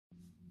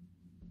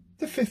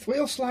The fifth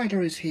wheel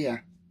slider is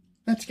here.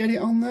 Let's get it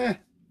on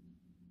there.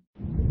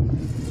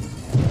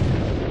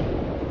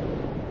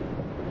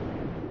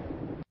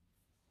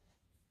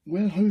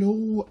 Well,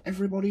 hello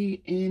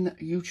everybody in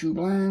YouTube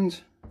land.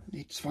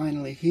 It's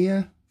finally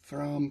here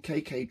from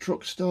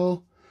KKTruck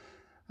Store.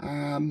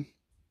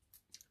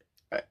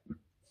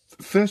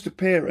 First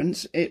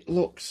appearance, it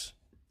looks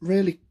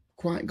really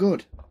quite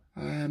good.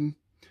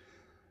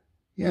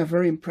 Yeah,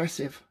 very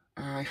impressive.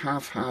 I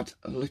have had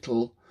a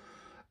little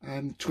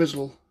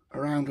twizzle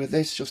around with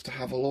this just to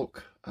have a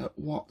look at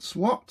what's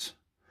what,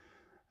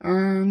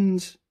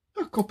 and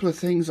a couple of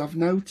things I've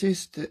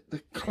noticed: that the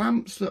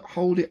clamps that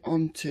hold it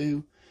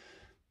onto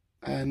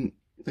the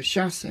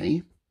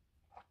chassis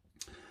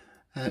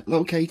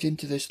locate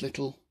into this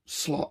little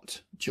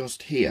slot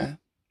just here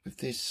with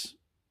this,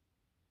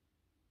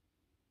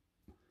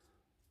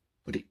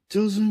 but it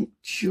doesn't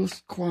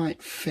just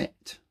quite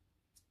fit.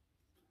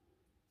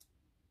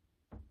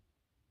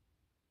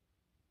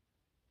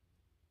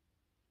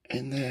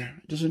 In there,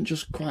 it doesn't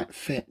just quite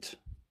fit.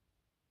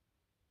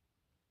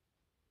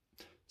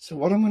 So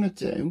what I'm going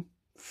to do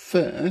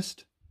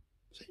first,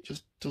 it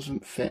just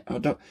doesn't fit.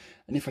 And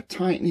if I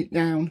tighten it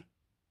down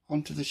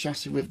onto the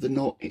chassis with the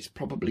nut, it's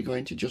probably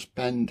going to just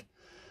bend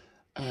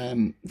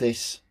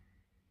this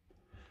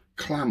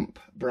clamp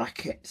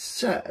bracket.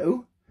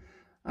 So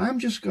I'm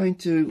just going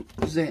to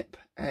zip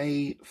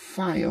a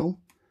file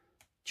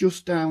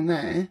just down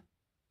there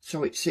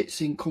so it sits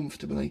in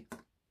comfortably,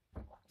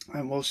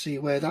 and we'll see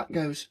where that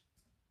goes.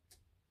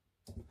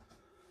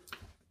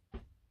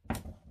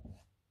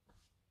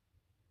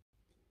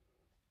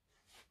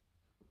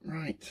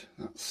 Right,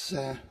 that's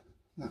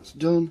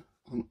done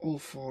on all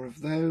four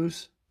of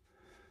those,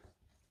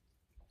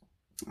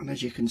 and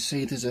as you can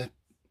see, there's a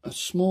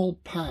small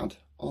pad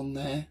on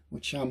there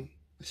which I'm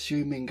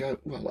assuming it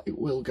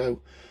will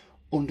go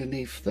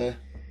underneath the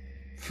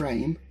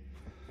frame,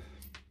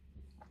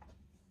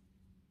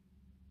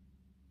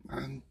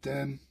 and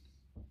you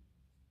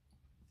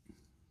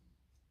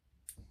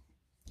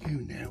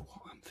know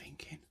what I'm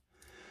thinking.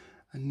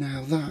 And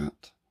now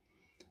that,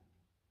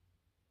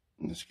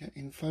 let's get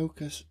in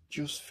focus,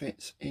 just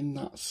fits in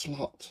that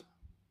slot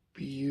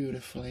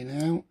beautifully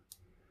now.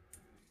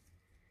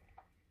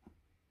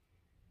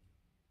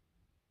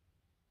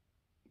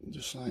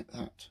 Just like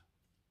that.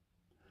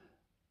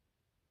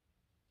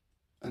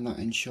 And that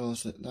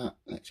ensures that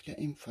let's get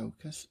in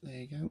focus,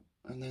 there you go.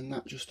 And then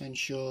that just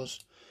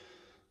ensures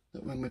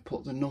that when we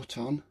put the nut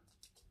on,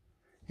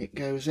 it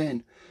goes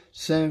in.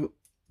 So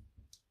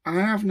I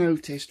have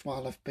noticed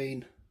while I've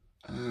been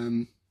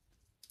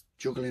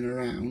juggling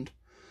around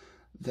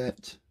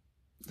that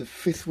the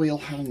fifth wheel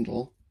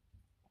handle,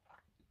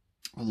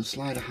 or the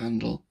slider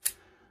handle,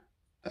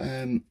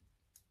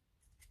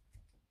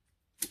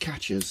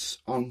 catches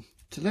on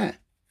to there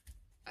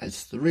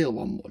as the real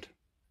one would.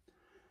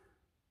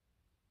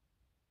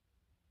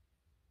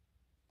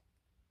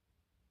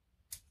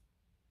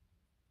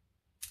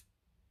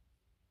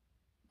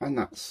 And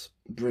that's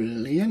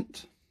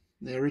brilliant.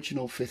 The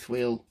original fifth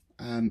wheel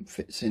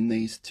fits in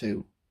these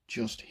two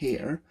just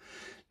here.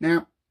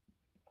 Now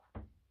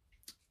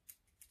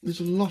there's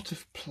a lot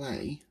of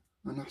play,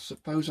 and I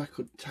suppose I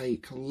could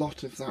take a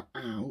lot of that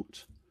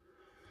out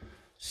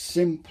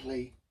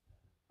simply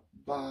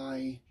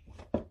by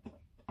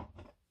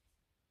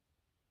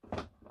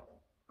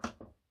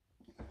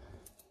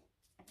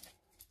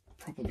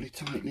probably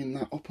tightening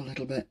that up a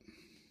little bit.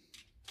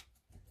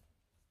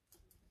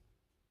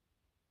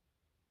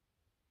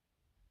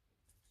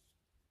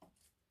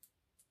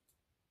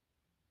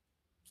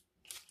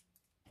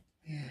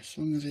 Yeah, as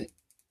long as it,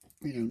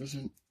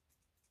 doesn't,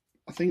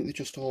 I think they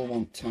just all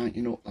want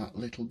tightening up that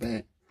little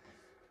bit.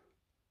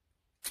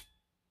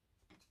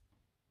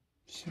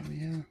 So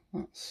yeah,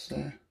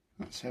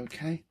 that's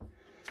okay.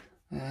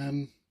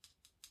 There's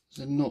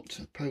a nut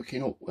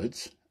poking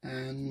upwards,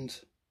 and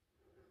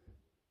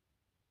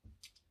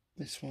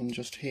this one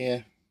just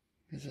here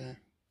is a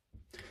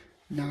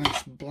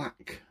nice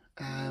black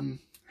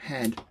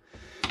head.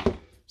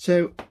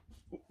 So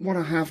what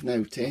I have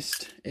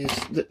noticed is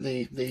that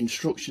the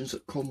instructions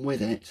that come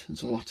with it,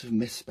 there's a lot of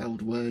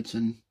misspelled words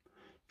and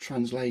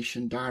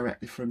translation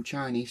directly from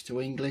Chinese to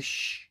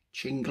English,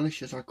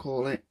 Chinglish as I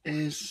call it,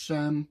 is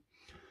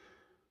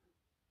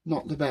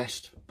not the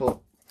best, but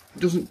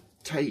it doesn't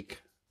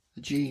take a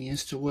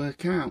genius to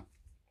work out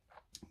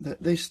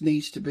that this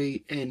needs to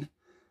be in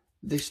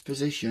this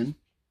position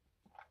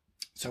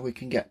so we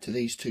can get to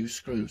these two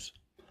screws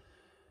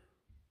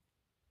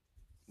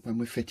when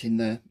we fit in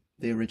the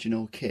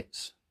original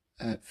kit's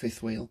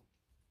fifth wheel.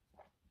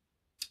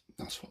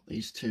 That's what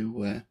these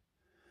two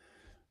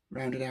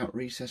rounded out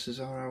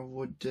recesses are, I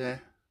would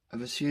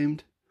have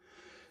assumed.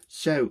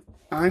 So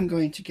I'm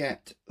going to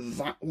get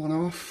that one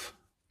off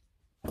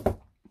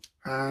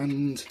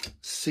and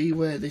see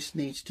where this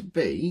needs to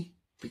be,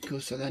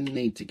 because I then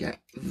need to get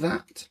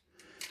that.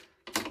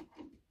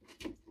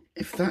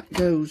 If that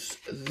goes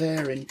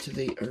there into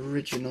the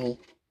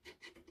original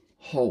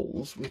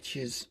holes, which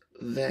is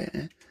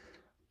there,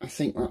 I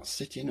think that's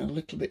sitting a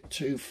little bit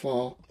too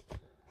far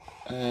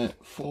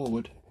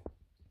forward.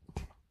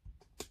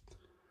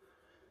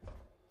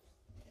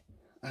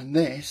 And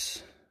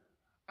this,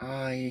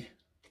 I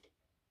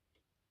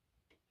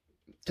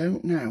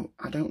don't know.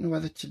 I don't know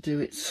whether to do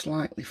it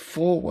slightly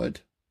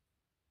forward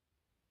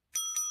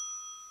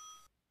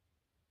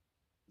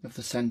of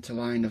the centre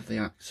line of the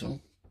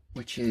axle,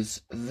 which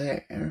is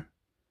there.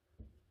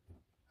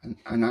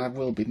 And I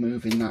will be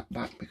moving that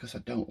back because I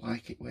don't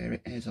like it where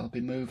it is. I'll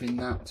be moving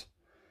that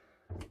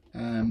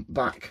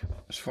back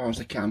as far as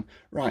I can.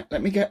 Right,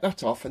 let me get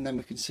that off and then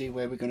we can see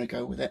where we're going to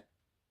go with it.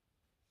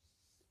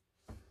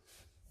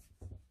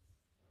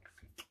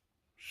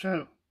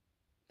 So,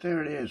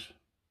 there it is.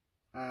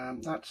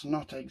 That's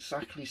not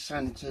exactly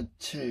centred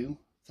to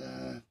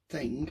the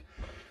thing.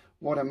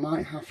 What I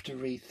might have to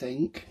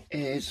rethink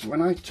is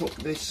when I took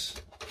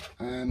this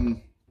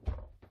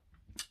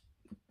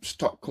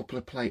stock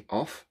coupler plate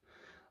off,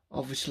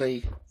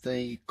 obviously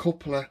the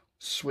coupler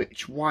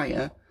switch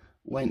wire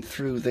went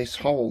through this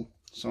hole,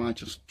 so I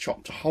just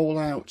chopped a hole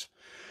out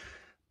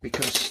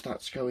because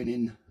that's going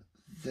in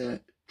the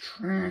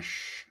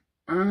trash.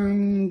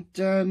 And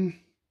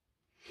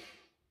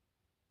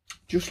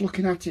just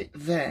looking at it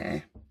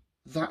there,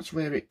 that's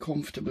where it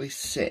comfortably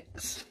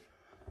sits,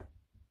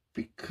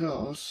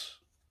 because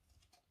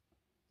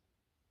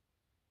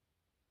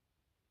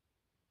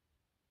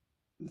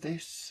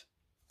this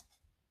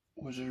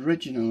was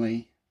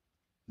originally,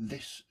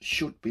 this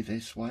should be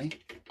this way,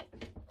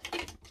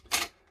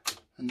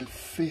 and the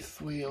fifth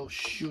wheel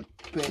should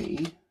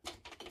be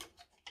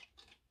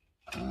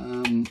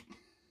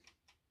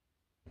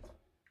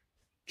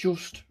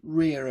just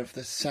rear of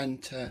the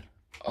centre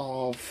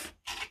of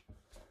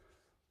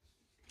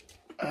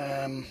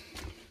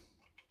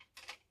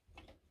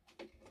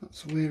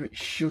that's where it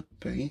should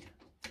be.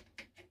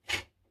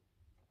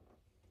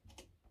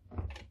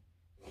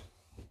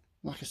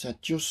 Like I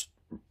said, just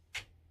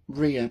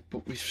rear,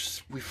 but we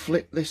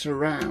flip this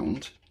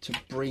around to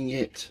bring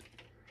it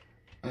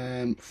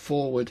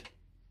forward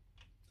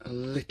a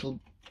little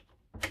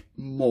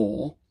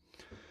more,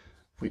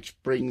 which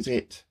brings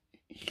it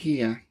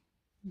here.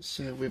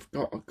 So we've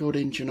got a good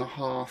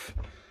 1.5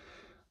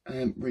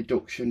 inch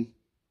reduction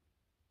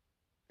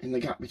in the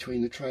gap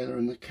between the trailer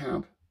and the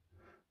cab.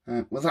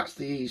 Well, that's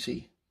the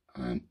easy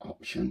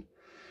option.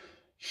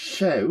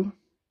 So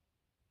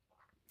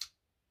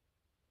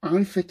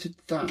I fitted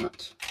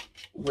that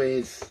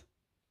with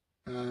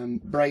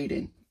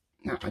braiding.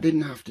 Now, I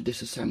didn't have to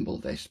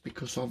disassemble this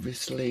because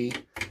obviously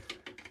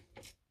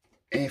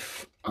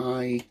if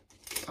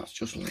that's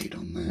just laid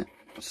on there,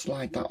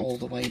 slide that all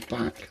the way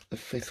back, the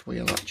fifth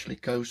wheel actually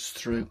goes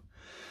through.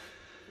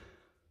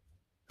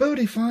 But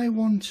if I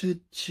wanted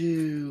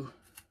to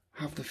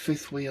have the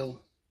fifth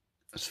wheel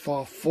as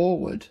far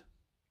forward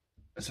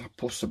as I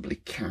possibly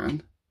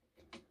can,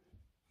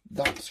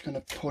 that's going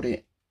to put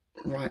it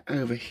right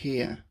over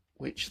here,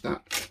 which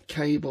that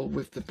cable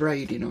with the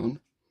braiding on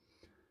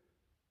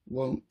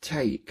won't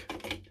take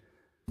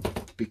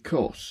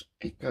because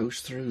it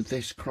goes through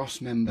this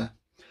cross member.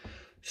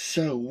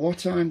 So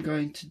what I'm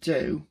going to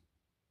do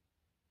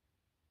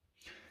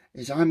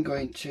is I'm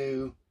going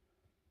to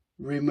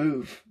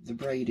remove the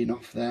braiding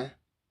off there,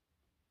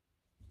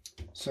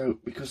 so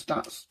because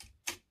that's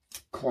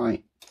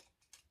quite,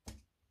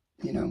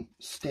 you know,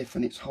 stiff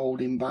and it's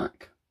holding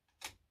back.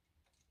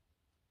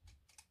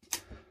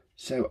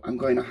 So I'm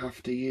going to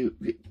have to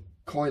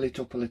coil it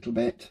up a little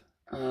bit.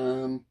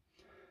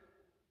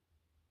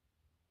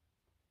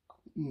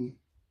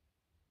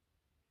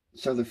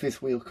 So the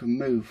fifth wheel can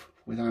move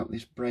without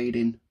this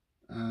braiding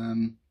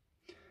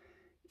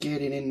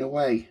getting in the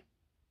way.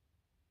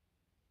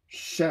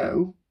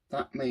 So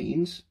that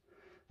means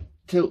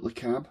tilt the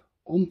cab,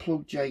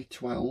 unplug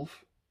J12.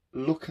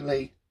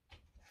 Luckily,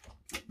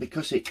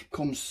 because it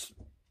comes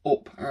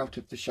up out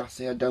of the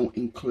chassis, I don't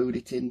include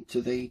it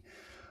into the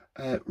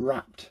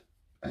wrapped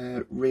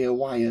rear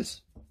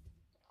wires.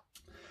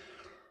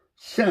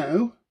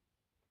 So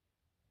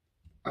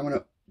I'm going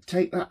to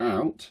take that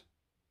out.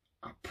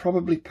 I'll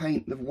probably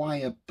paint the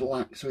wire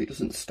black so it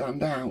doesn't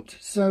stand out.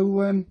 So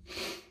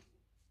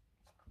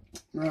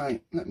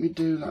right, let me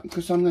do that,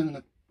 because I'm going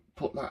to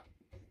put that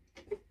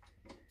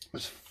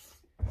as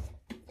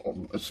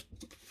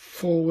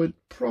forward,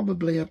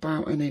 probably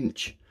about 1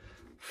 inch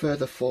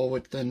further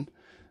forward than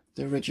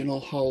the original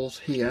holes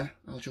here.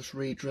 I'll just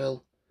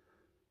re-drill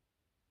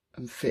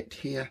and fit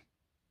here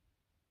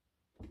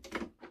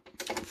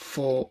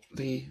for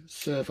the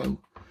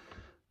servo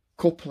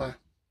coupler.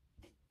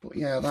 But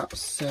yeah,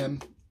 that's I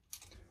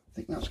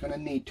think that's going to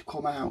need to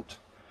come out.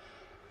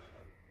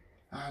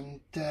 And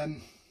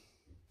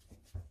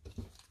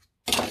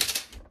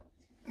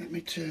let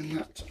me turn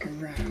that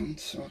around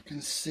so I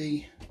can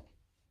see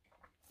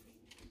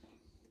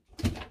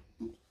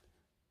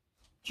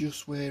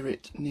just where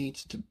it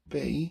needs to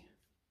be.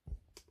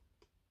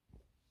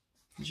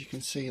 As you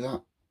can see,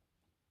 that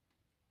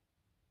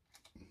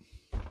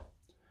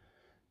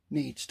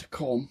needs to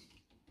come.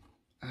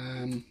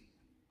 I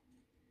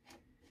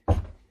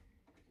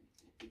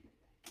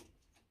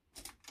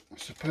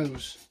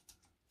suppose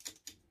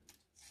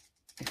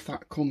if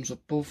that comes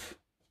above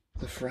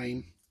the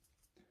frame,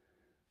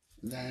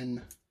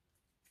 then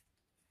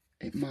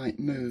it might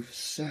move.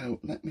 So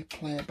let me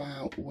play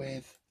about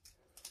with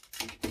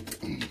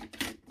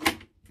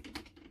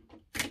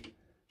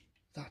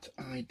that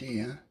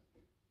idea.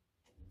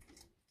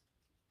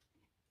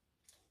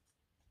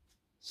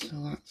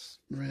 So that's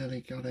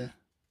really gotta,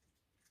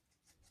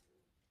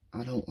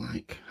 I don't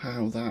like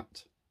how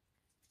that,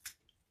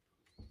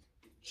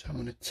 so I'm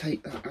going to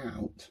take that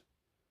out,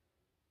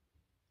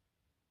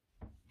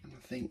 and I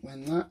think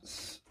when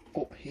that's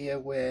up here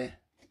where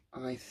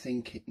I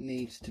think it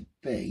needs to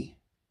be,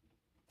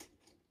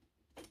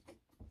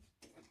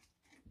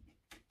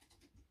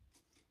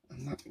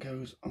 and that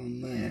goes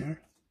on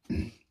there.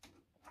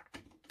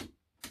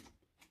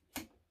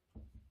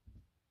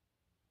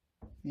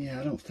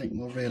 Yeah, I don't think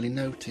we'll really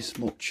notice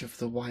much of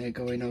the wire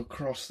going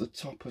across the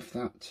top of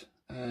that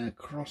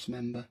cross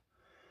member.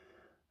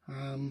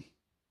 I'll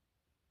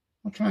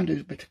try and do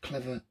a bit of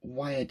clever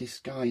wire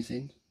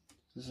disguising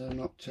so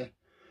not to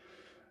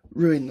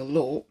ruin the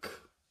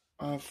look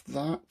of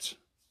that.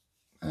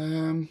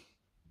 But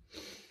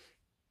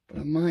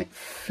I might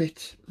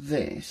fit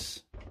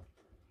this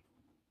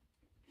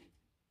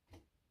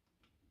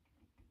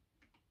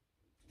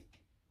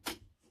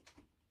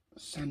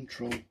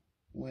central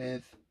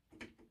with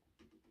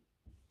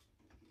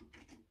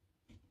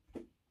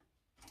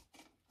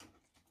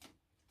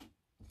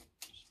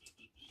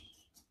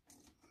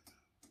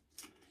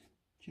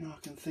you know, I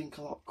can think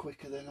a lot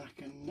quicker than I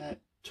can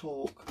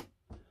talk.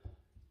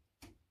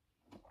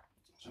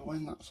 So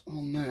when that's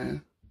on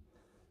there,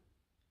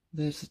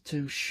 there's the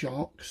two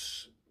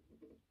shocks.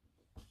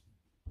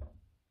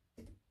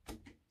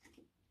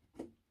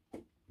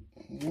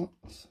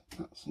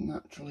 That's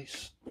naturally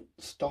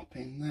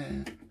stopping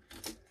there.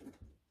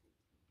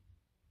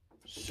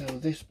 So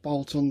this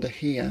bolt under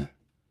here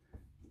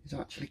is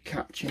actually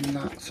catching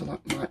that, so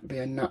that might be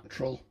a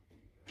natural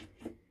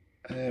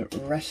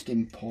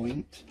resting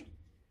point.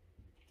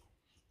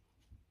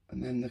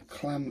 And then the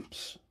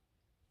clamps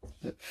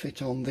that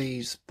fit on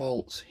these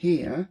bolts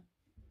here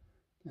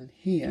and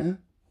here,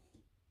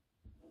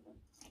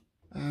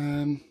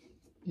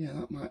 yeah,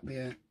 that might be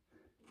a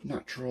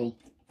natural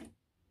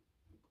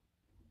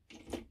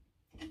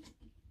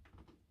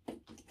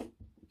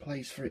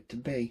place for it to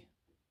be.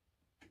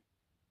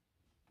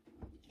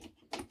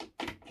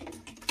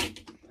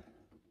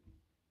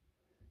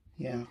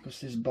 Yeah, because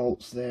there's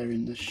bolts there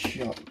in the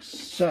shocks.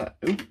 So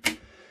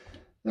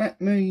let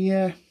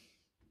me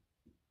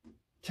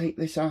take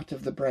this out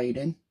of the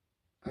braiding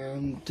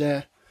and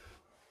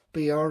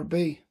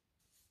BRB.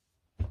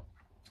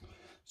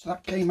 So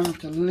that came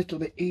out a little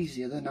bit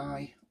easier than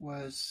I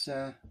was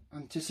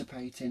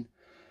anticipating.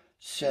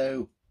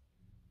 So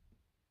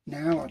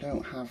now I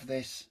don't have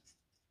this,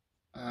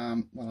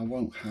 well, I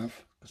won't have,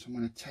 because I'm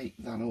going to take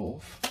that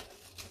off.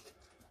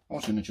 I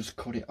was going to just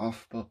cut it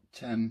off, but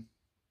I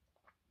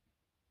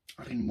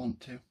didn't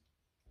want to.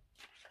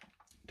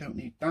 Don't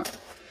need that.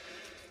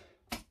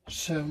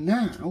 So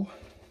now,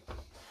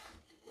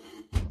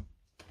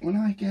 when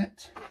I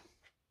get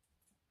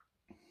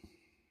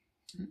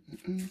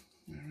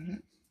where is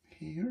it?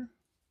 Here,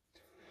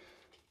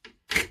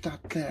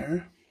 that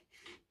there,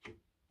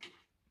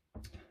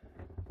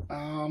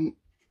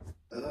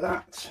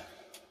 that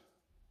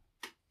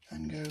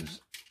then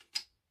goes,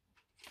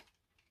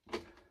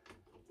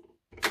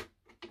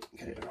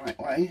 get it the right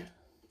way,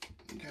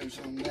 it goes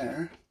on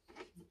there,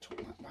 tuck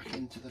that back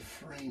into the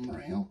frame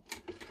rail,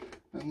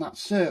 and that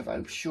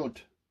servo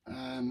should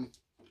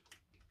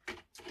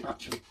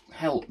actually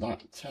help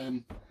that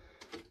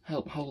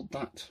help hold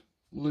that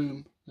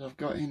loom that I've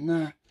got in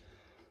there.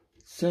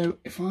 So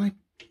if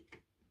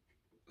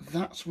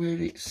that's where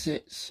it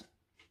sits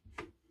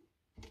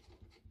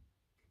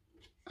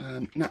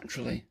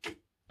naturally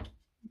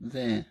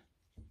there,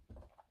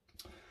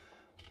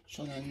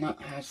 so then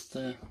that has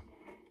the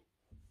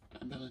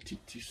ability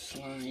to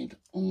slide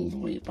all the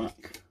way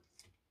back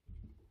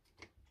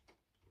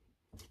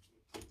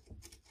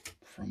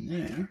from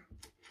there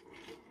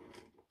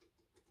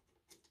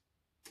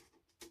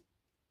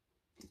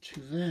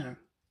to there.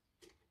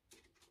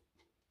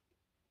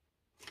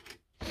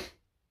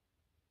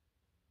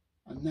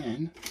 And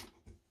then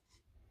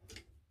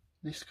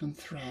this can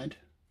thread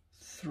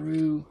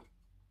through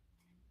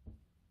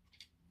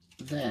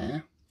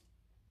there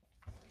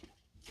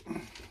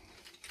and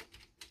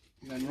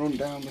then run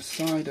down the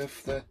side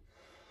of the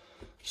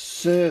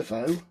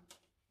servo.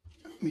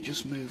 Let me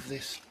just move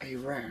this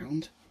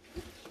around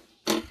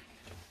and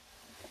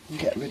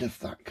get rid of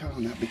that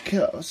corner,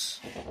 because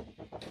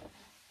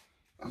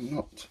I'm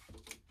not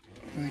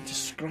going to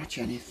scratch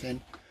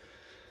anything,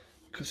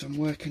 because I'm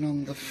working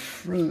on the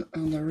front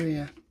and the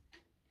rear.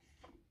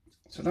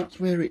 So that's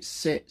where it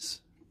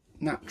sits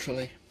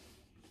naturally,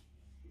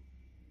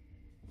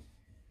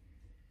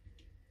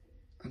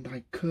 and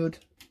I could,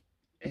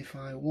 if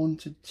I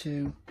wanted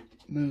to,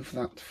 move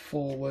that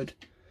forward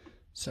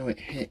so it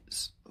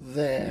hits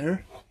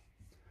there.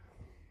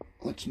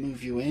 Let's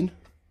move you in.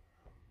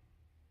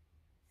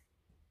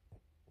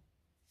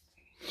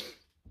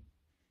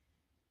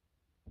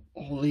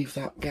 Or leave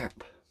that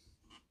gap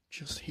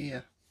just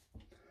here,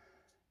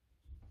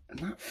 and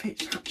that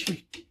fits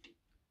actually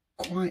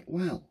quite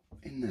well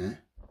in there.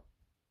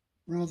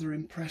 Rather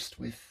impressed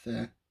with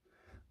that.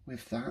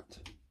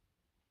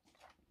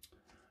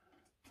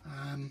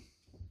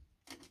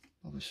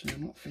 Obviously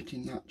I'm not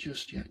fitting that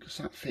just yet because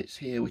that fits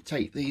here. We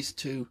take these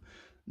two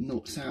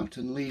nuts out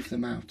and leave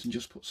them out and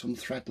just put some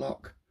thread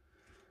lock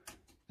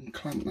and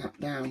clamp that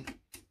down.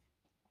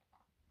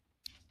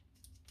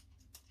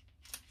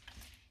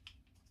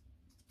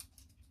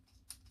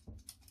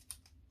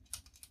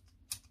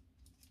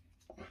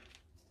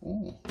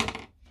 Oh,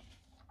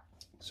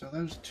 so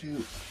those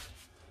two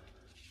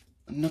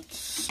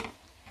nuts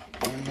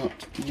are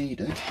not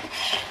needed.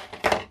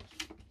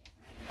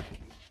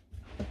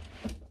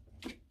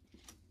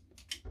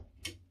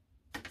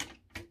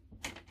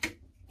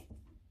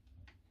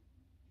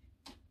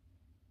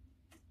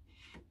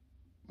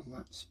 And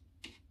that's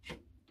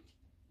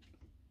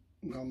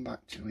gone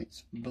back to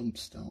its bump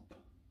stop.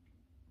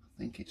 I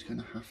think it's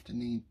going to have to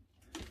need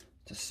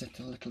to sit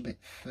a little bit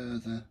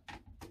further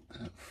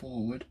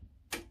forward.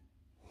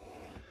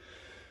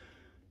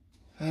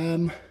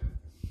 I'm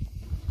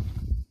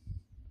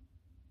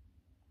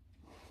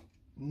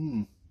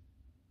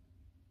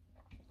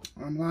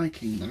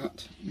liking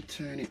that. Let me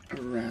turn it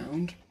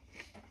around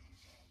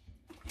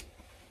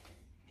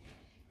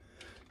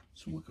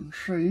so we can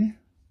see.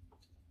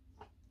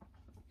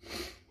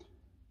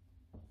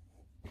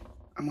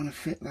 I'm going to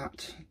fit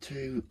that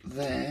to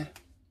there.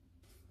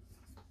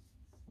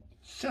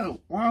 So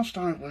whilst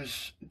I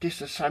was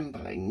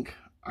disassembling,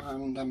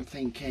 and I'm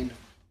thinking,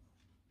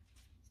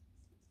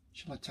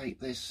 shall I take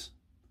this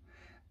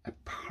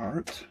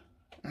apart?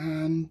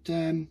 And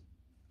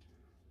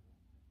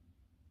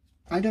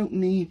I don't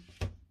need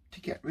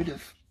to get rid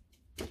of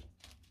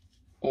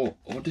or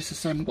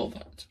disassemble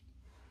that,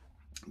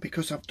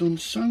 because I've done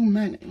so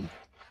many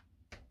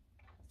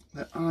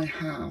that I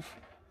have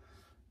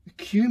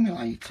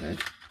accumulated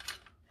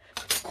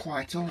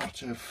quite a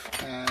lot of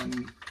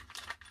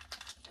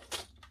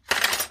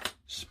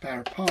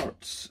spare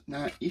parts.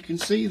 Now you can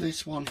see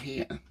this one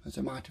here, as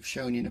I might have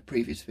shown you in a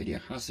previous video,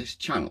 has this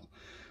channel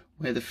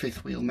where the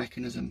fifth wheel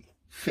mechanism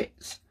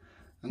fits,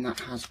 and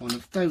that has one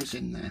of those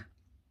in there,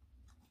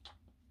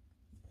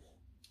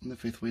 and the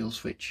fifth wheel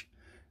switch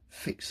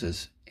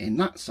fixes in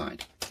that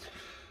side.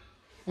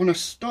 On a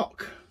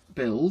stock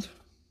build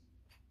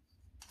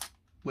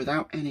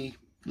without any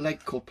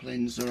leg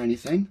couplings or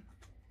anything,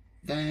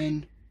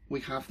 then we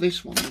have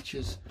this one, which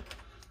is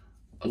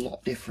a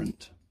lot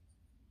different.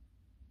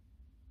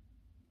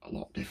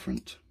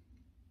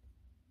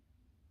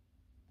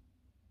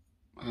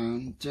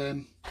 And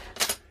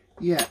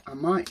yeah, I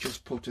might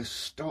just put a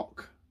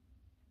stock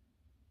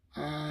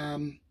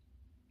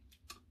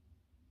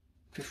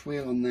fifth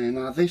wheel on there.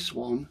 Now this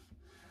one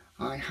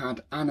I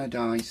had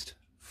anodized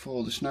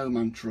for the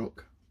Snowman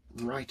truck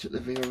right at the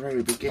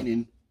very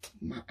beginning,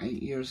 about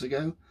 8 years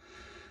ago,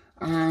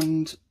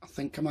 and I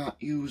think I might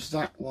use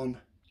that one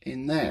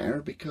in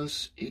there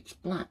because it's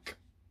black,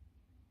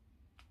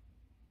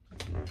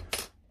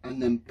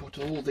 and then put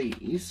all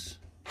these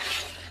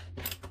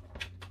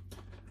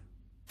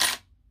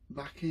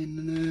back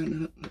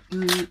in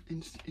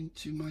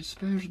into my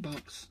spares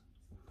box.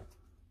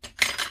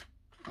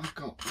 I've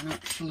got an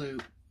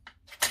absolute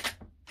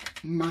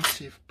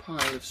massive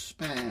pile of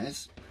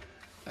spares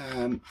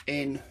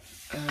in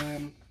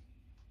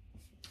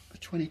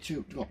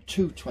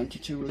two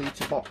 22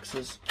 litre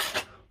boxes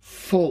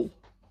full,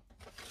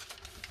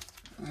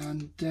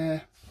 and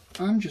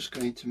I'm just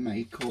going to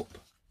make up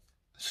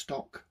a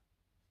stock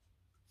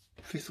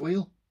fifth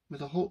wheel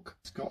with a hook.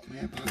 It's got me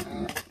about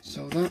that.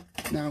 So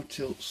that now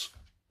tilts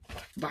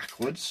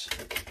backwards.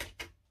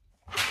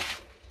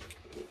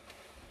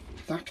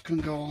 That can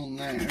go on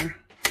there.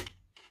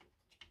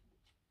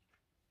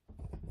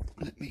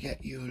 Let me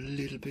get you a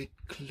little bit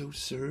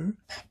closer.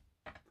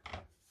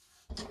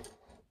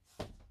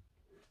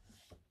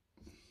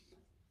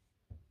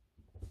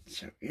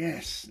 So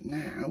yes,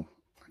 now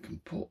I can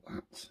put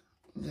that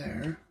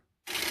there,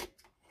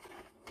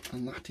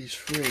 and that is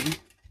free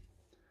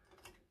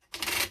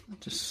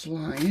to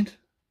slide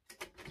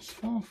as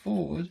far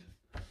forward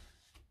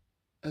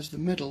as the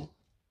middle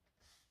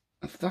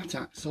of that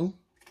axle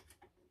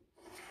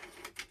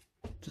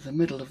to the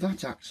middle of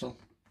that axle.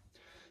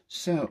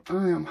 So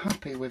I am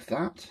happy with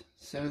that.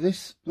 So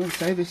this, like I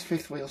say, this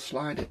fifth wheel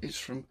slider is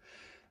from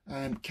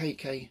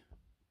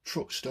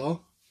KKTruck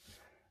Store.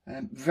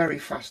 Very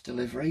fast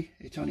delivery.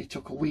 It only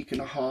took a week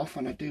and a half,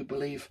 and I do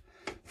believe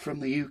from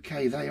the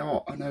UK they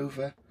are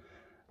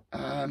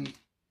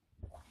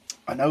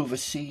an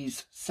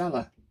overseas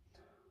seller.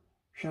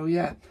 So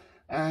yeah,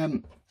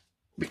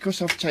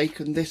 because I've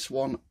taken this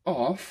one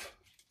off,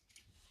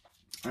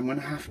 I'm going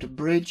to have to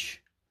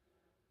bridge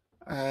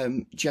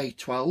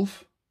J12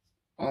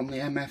 on the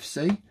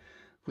MFC,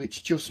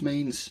 which just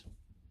means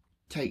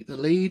take the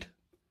lead,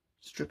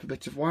 strip a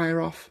bit of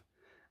wire off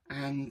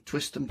and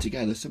twist them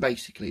together. So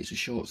basically it's a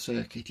short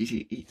circuit.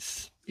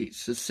 It's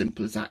as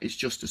simple as that. It's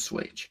just a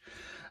switch.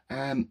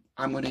 I'm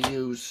going to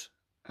use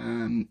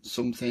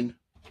something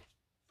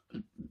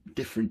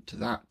different to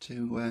that,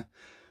 to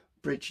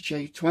bridge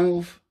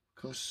J12,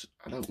 because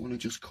I don't want to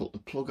just cut the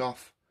plug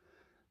off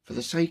for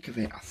the sake of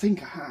it. I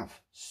think I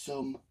have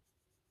some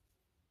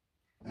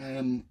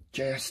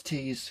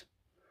JSTs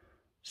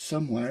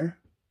somewhere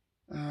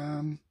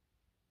from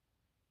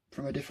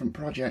a different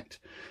project.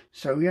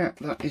 So yeah,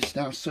 that is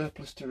now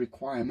surplus to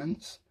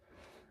requirements.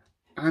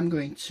 I'm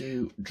going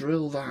to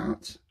drill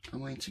that. I'm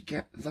going to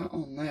get that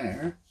on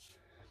there.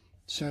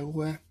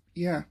 So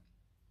yeah,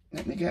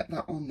 let me get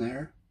that on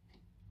there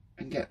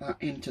and get that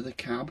into the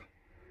cab,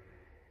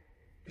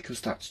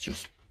 because that's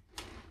just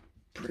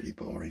pretty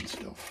boring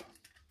stuff.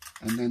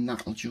 And then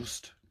that'll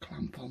just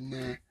clamp on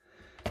there.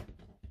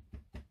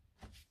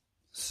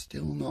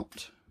 Still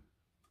not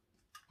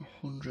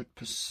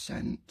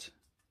 100%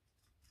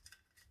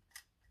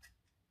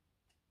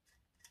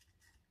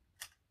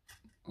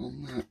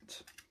 on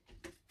that.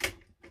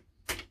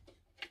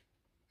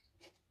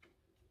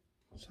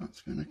 So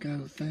that's going to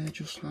go there,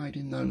 just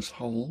hiding those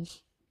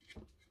holes.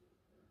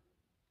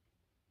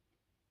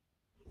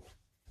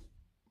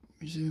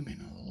 Zoom in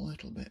a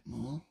little bit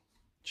more.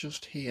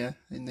 Just here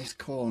in this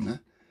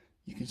corner,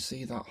 you can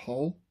see that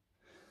hole.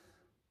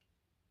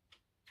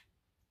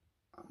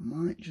 I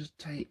might just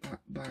take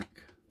that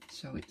back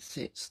so it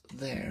sits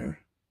there,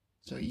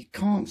 so you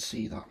can't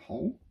see that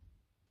hole.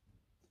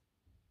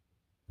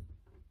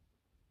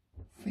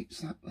 Fix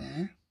that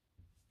there,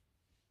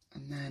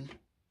 and then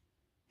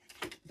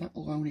that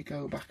will only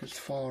go back as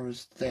far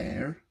as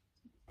there.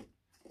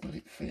 Will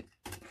it fit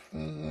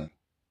further?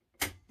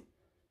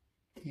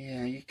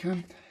 Yeah, you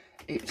can.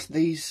 It's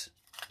these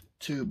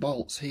two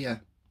bolts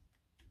here.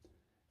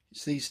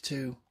 It's these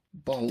two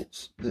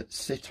bolts that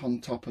sit on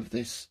top of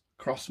this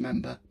cross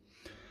member.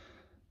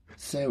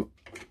 So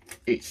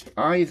it's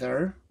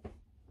either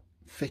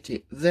fit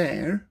it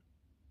there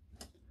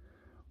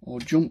or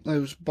jump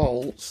those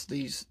bolts,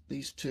 these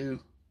two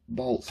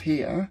bolts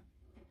here,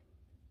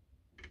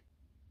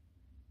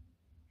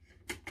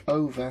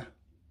 over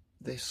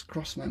this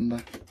cross member.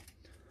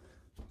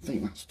 I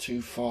think that's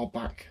too far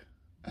back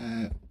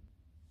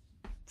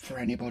for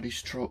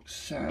anybody's truck,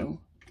 so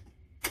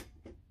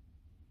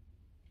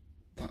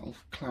that'll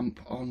clamp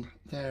on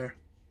there.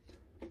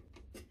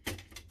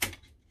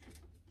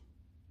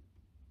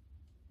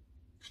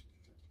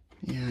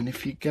 Yeah, and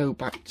if you go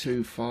back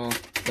too far,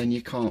 then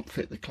you can't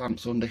fit the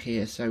clamps under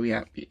here, so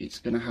yeah, it's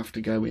going to have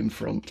to go in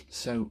front,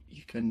 so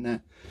you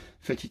can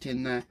fit it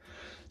in there.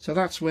 So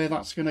that's where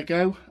that's going to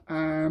go.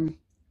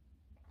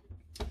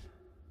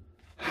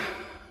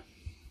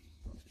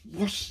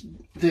 What's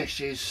this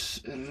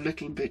is a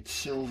little bit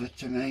silver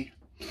to me.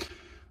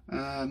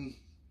 A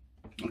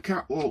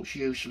catwalk's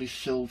usually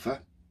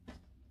silver.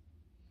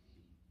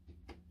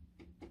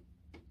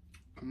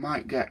 I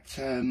might get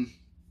a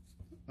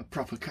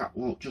proper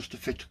catwalk just to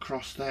fit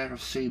across there.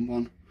 I've seen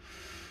one.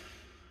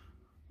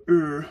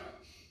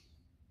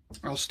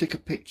 I'll stick a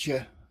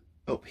picture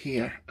up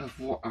here of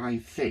what I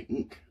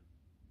think.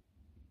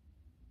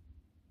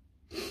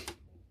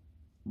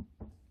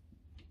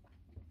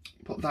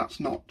 But that's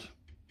not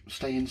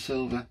staying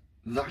silver.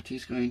 That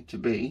is going to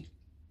be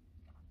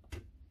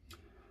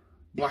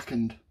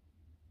blackened,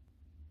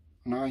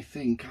 and I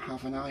think I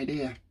have an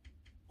idea.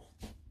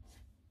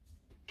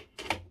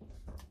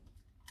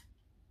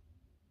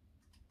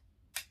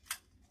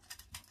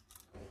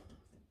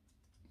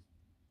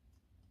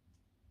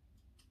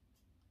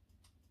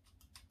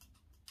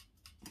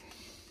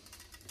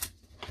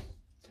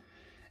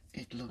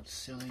 It looked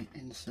silly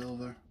in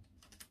silver.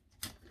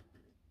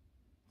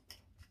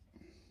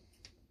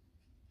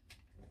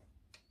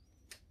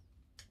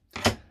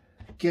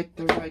 Get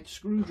the right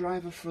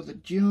screwdriver for the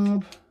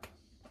job.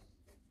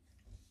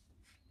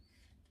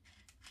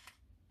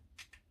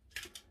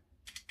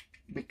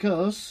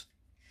 Because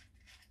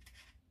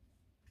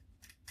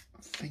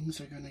things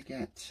are going to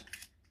get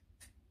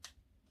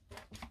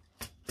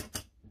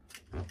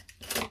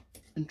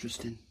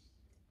interesting.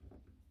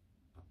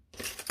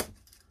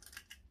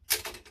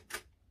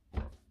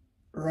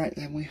 Right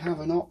then, we have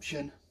an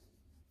option.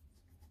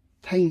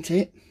 Paint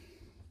it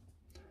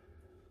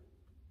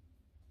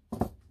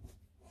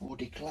or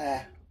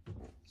declare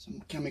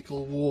some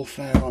chemical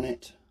warfare on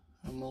it,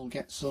 and we'll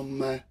get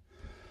some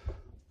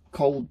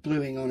cold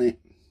bluing on it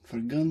for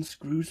gun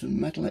screws and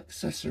metal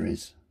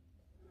accessories.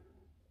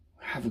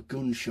 We have a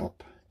gun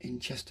shop in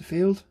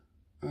Chesterfield,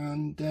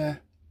 and I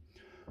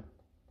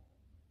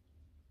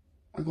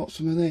got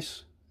some of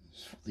this.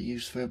 It's for the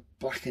use for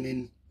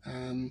blackening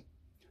gun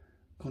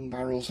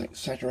barrels,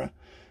 etc.,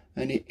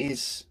 and it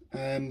is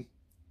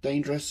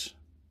dangerous,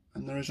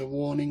 and there is a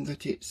warning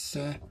that it's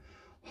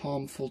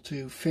harmful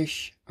to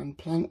fish and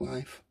plant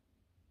life.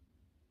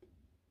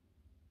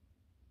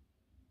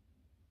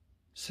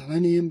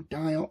 Selenium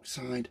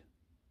dioxide.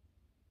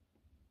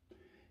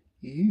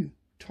 Ew,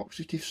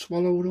 toxic if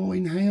swallowed or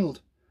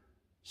inhaled.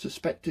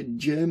 Suspected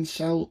germ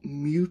cell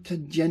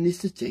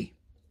mutagenicity.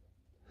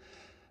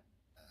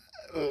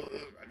 I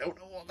don't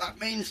know what that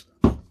means.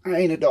 I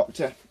ain't a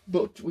doctor,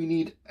 but we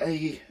need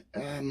a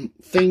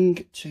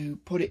thing to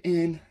put it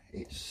in.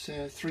 It's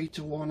 3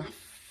 to 1, I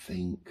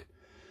think.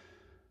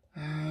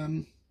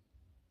 1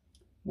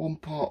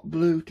 part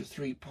blue to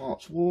 3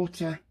 parts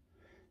water,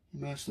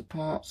 immerse the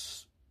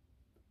parts,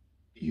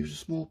 use a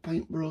small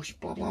paintbrush,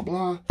 blah blah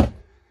blah.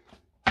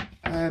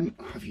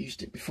 I've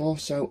used it before,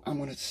 so I'm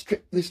going to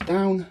strip this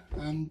down,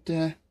 and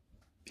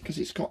because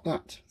it's got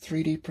that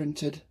 3D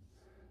printed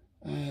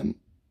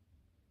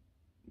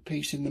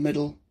piece in the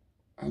middle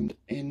and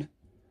in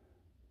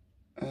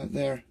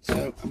there,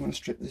 so I'm going to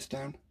strip this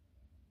down.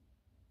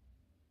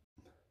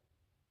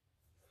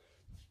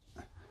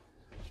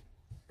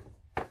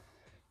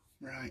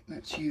 Right,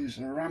 let's use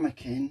a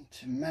ramekin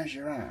to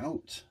measure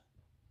out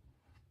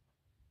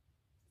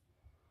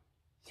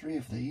 3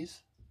 of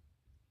these.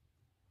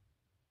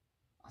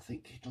 I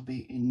think it'll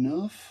be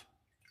enough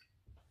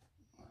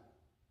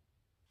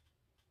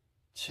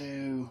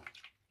to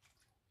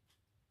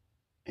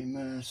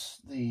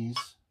immerse these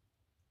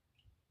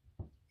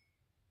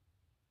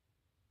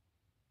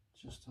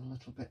just a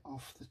little bit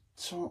off the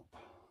top.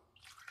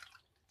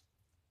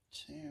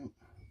 2.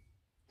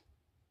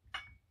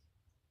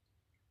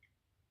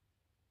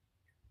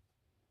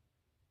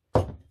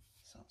 So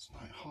that's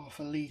like half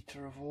a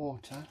litre of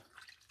water.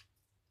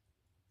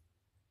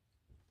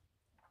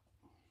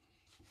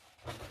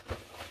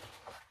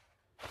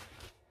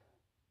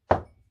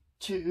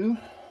 2.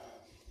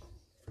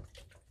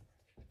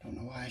 Don't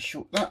know why I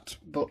shook that,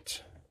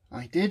 but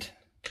I did.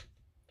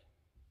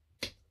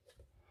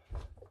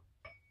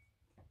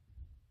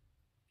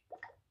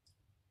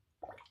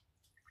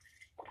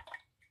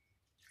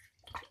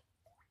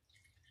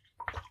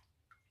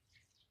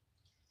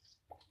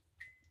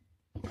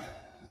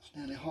 That's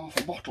nearly half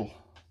a bottle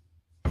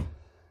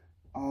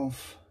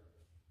of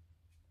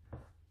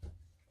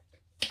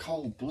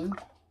cold blue.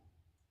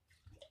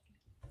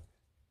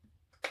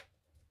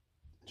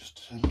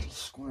 Just a little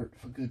squirt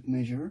for good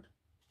measure.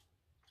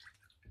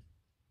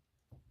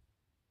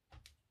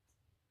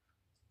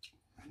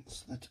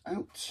 Rinse that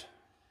out.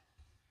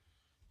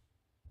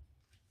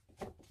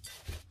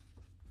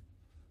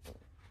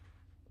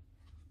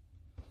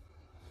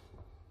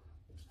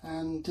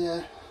 And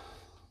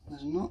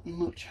there's not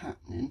much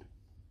happening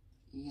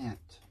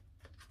yet.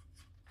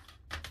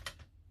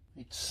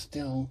 It's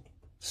still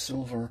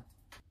silver.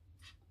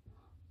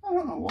 I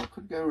don't know what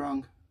could go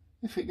wrong.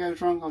 If it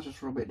goes wrong, I'll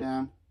just rub it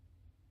down,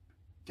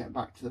 get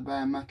back to the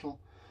bare metal.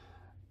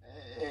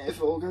 If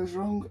it all goes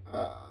wrong,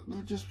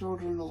 just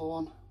order another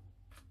one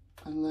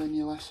and learn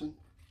your lesson.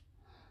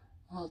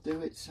 I'll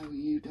do it so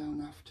you don't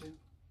have to.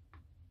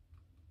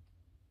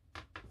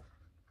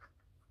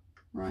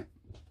 Right,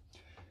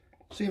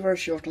 see you very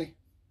shortly.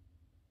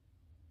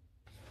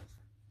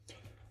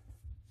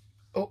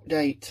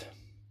 Update.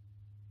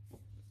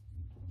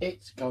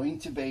 It's going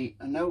to be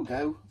a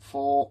no-go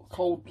for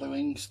cold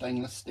bluing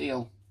stainless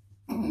steel.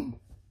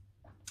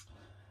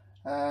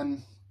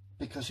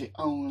 Because it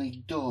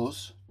only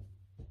does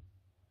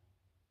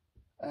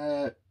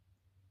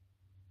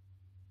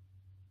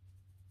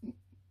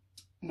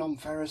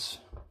ferrous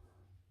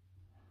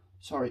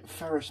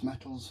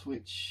metals,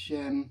 which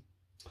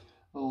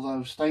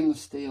although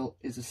stainless steel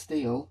is a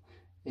steel,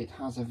 it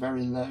has a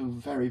very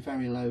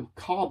low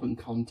carbon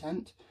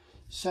content,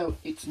 so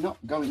it's not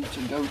going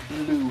to go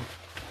blue.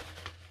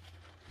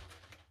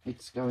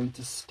 It's going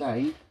to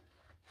stay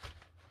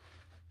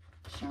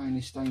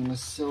shiny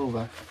stainless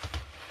silver.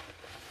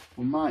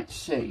 We might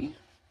see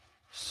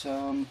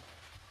some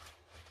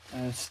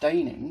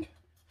staining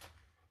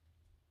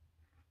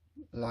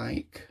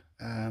like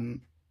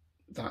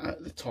that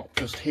at the top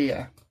just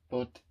here,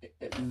 but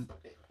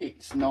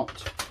it's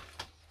not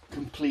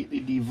completely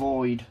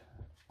devoid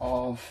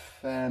of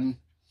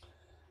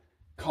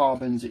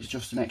carbons. It's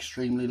just an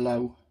extremely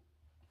low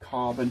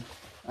carbon.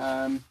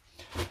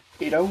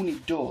 It only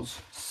does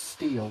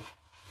steel.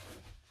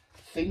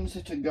 Things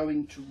that are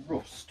going to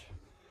rust.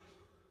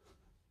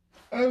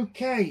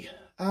 Okay,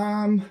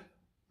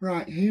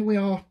 right, here we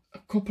are a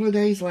couple of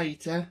days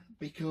later,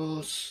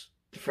 because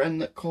the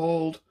friend that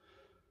called,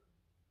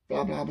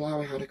 blah blah blah,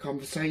 we had a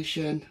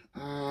conversation,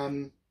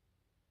 and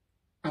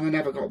I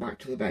never got back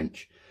to the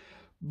bench.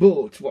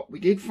 But what we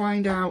did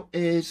find out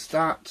is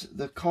that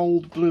the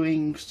cold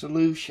bluing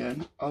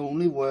solution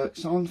only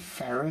works on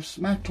ferrous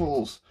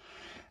metals,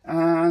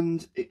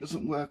 and it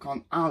doesn't work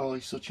on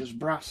alloys such as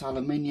brass,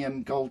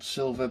 aluminium, gold,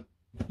 silver,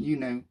 you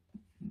know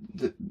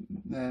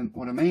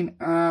what I mean.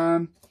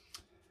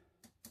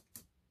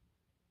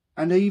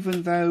 And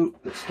even though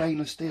that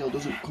stainless steel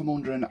doesn't come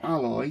under an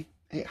alloy,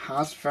 it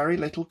has very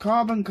little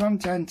carbon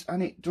content,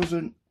 and it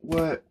doesn't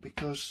work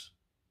because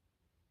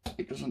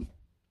it doesn't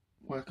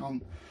work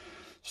on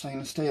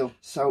stainless steel.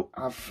 So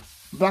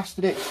I've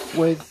blasted it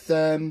with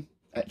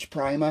etch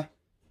primer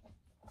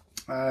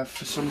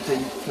for something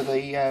for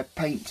the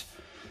paint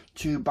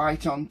to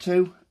bite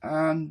onto,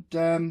 and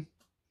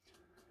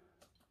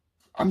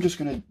I'm just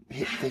going to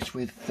hit this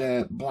with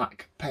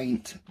black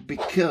paint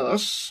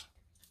because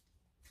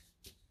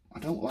I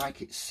don't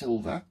like it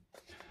silver,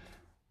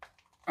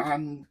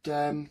 and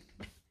I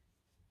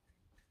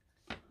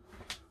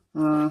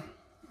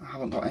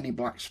haven't got any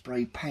black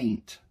spray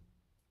paint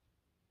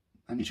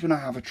and it's going to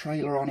have a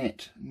trailer on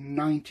it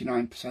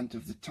 99%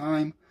 of the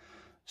time.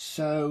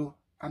 So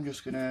I'm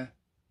just going to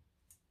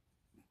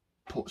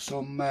put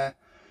some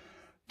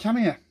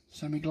Tamiya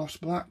semi-gloss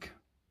black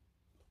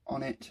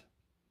on it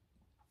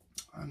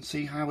and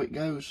see how it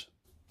goes.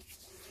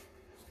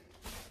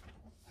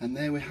 And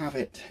there we have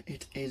it.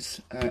 It is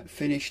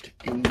finished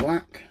in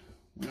black.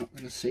 We're not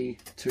going to see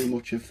too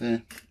much of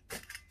the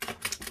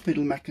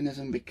middle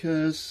mechanism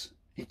because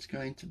it's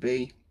going to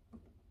be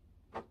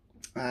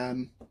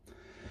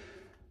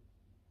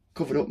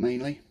covered up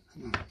mainly.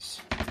 And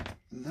that's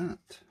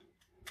that.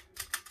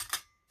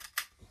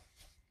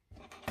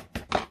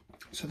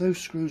 So those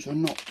screws are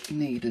not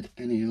needed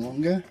any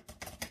longer.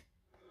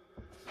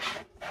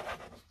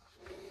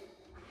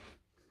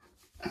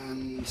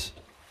 And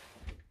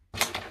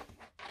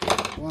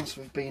whilst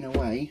we've been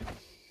away,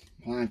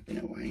 well, I've been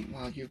away,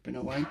 while you've been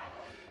away,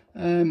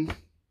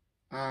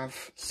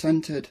 I've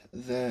centered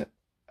the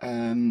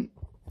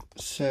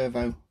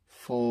servo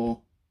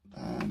for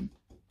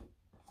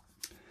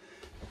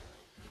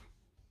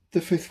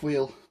the fifth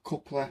wheel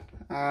coupler.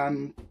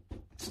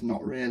 It's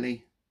not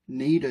really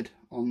needed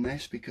on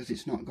this because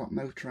it's not got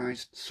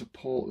motorized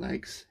support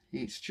legs.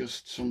 It's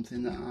just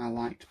something that I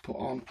like to put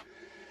on,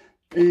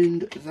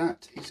 and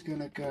that is going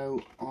to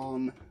go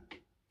on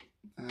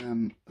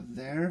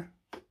there.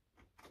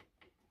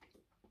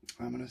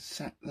 I'm going to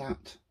set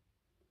that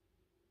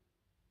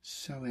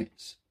so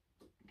it's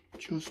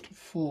just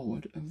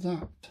forward of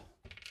that.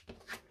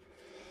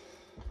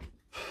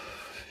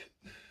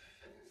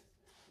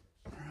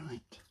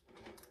 Right,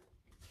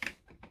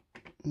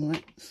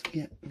 let's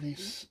get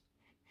this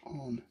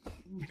on.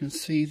 You can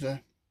see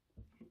the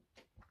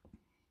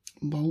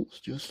bolts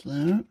just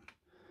there.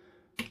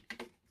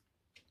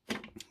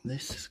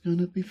 This is going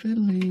to be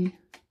fiddly.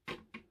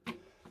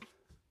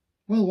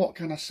 Well, what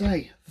can I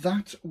say?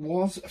 That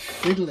was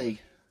fiddly.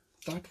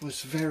 That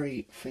was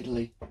very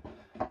fiddly.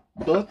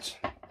 But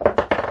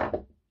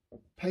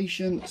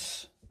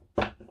patience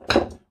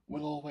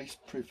will always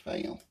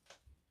prevail.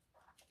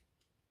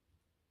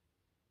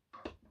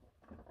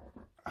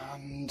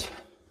 And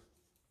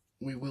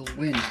we will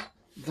win.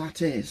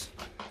 That is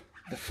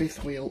the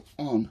fifth wheel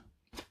on.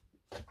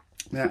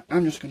 Now,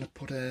 I'm just going to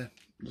put a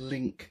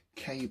link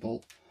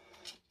cable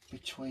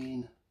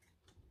between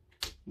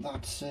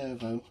that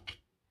servo.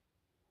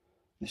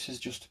 This is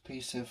just a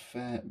piece of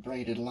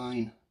braided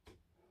line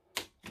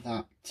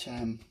that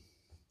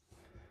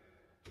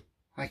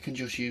I can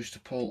just use to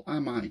pull. I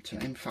might,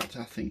 in fact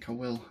I think I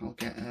will, I'll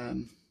get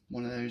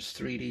one of those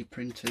 3D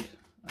printed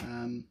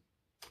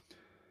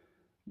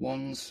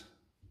ones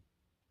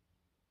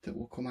that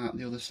will come out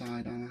the other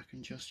side, and I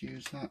can just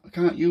use that. I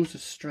can't use a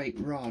straight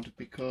rod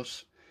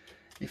because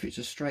if it's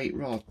a straight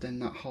rod then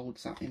that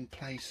holds that in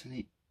place, and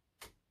you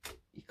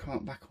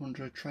can't back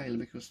under a trailer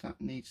because that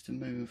needs to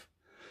move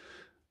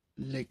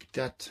like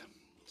that.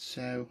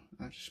 So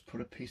I'll just put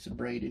a piece of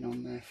braiding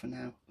on there for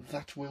now.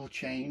 That will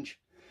change.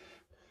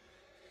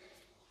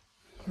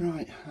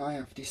 Right, I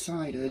have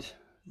decided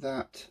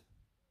that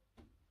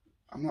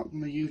I'm not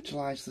going to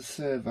utilise the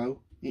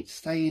servo. It's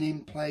staying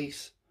in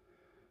place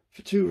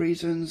for two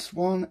reasons.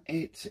 One,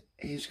 it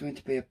is going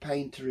to be a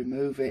pain to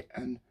remove it,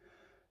 and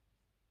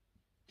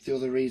the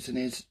other reason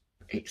is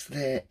it's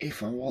there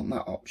if I want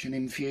that option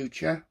in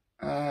future.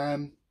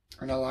 And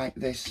I like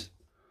this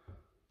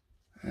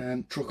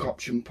truck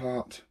option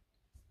part,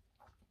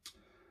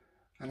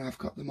 and I've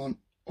got them on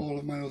all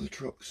of my other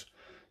trucks.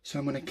 So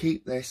I'm going to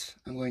keep this.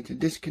 I'm going to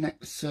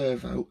disconnect the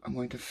servo. I'm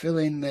going to fill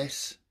in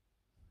this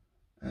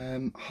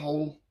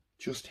hole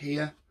just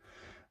here,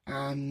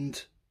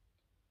 and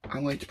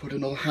I'm going to put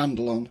another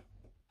handle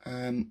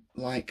on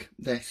like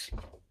this.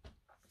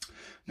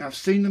 Now I've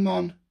seen them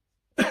on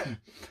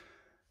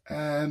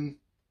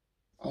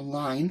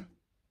online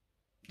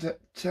that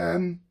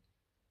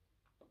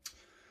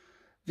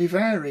they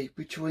vary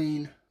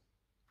between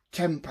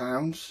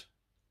 £10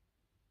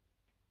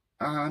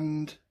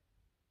 and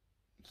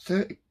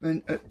 £10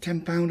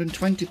 and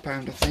 £20,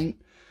 I think,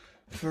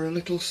 for a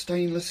little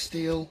stainless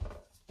steel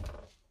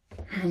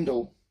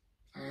handle.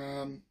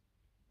 And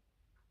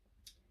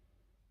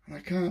I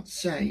can't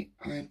say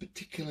I am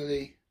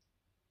particularly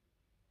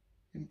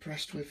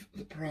impressed with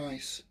the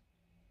price.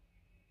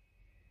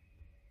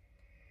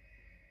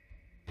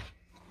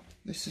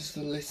 This is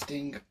the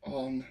listing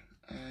on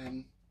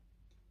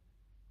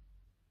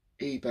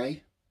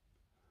eBay,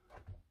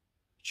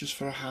 just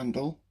for a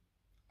handle,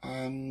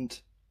 and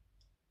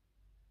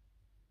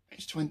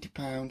it's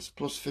 £20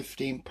 plus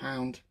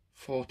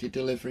 £15.40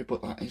 delivery,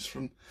 but that is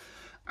from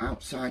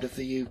outside of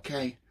the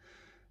UK.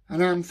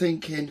 And I'm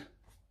thinking,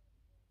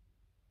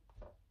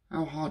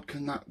 how hard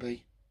can that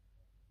be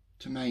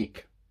to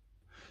make?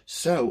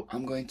 So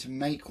I'm going to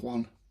make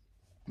one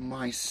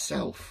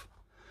myself.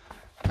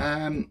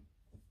 And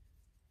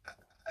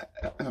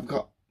I've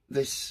got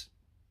this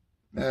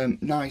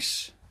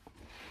nice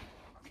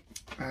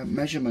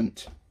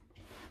measurement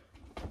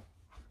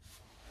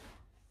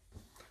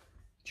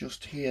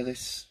just here,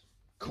 this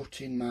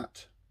cutting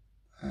mat.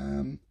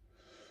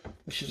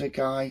 This is a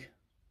guy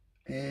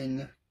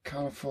in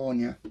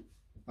California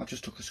I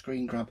just took a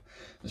screen grab.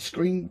 The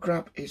screen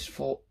grab is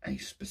for a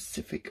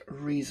specific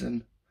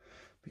reason,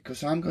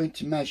 because I'm going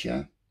to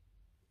measure.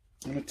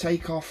 I'm going to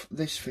take off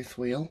this fifth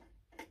wheel,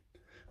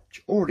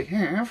 which I already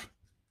have,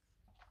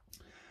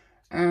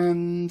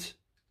 and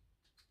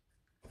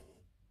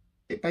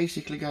it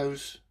basically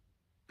goes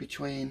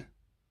between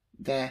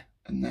there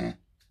and there,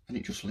 and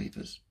it just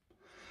levers.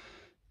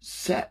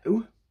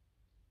 So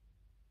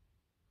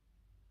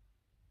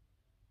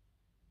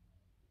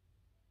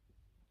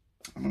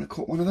I'm going to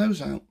cut one of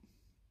those out,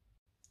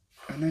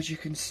 and as you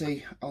can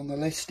see on the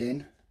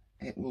listing,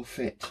 it will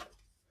fit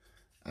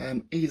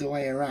either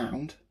way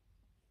around,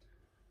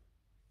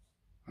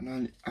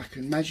 and I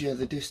can measure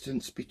the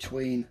distance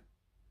between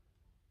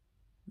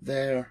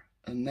there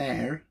and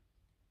there,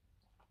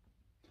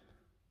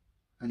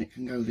 and it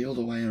can go the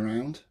other way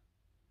around.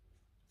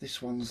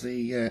 This one's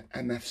the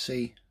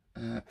MFC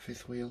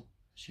fifth wheel,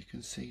 as you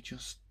can see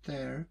just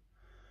there,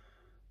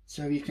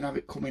 so you can have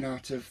it coming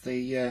out of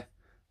the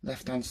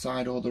left hand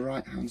side or the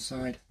right hand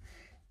side.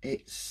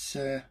 It's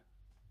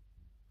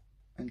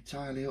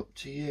entirely up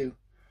to you.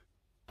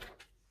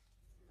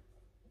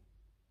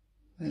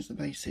 There's the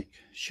basic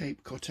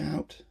shape cut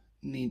out,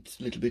 needs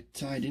a little bit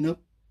tidying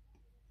up,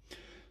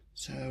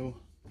 so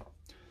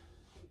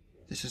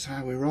this is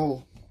how we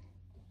roll.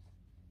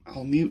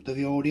 I'll mute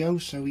the audio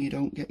so you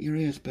don't get your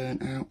ears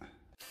burnt out.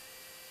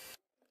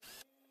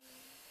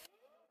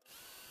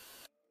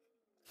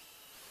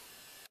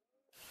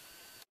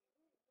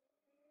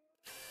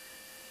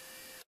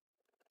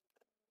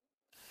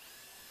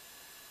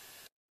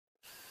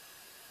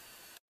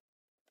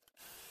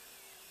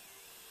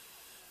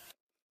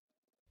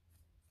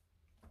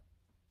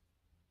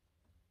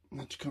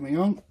 That's coming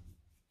on.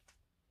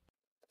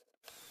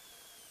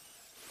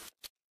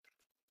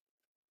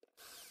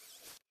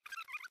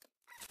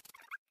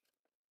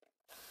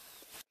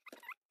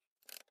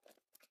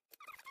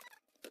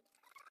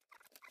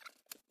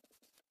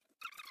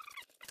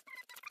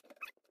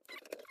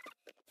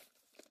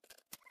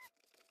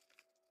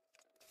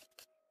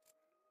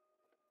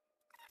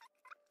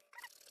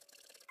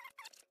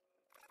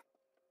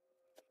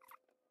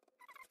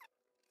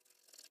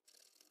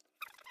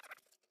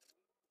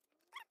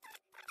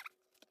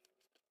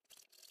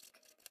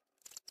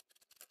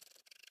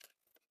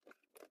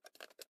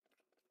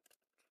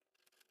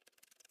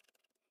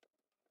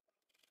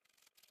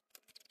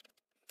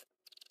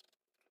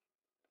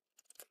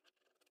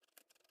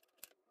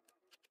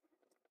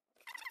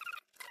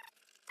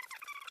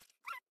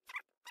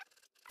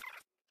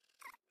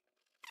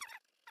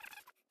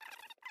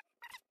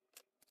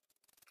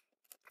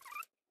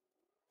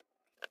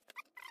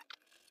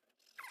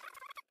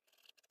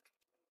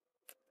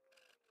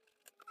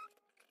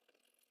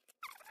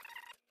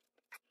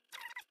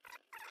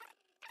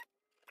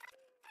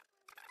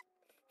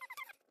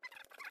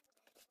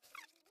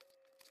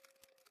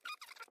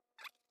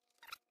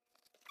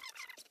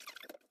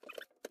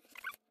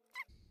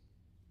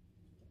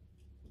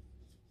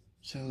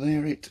 So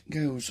there it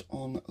goes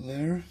on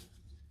there,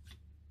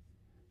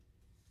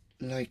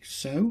 like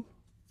so,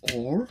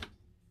 or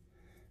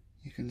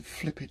you can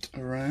flip it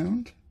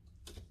around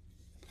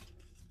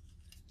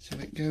so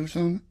it goes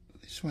on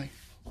this way.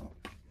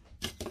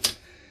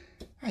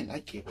 I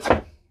like it.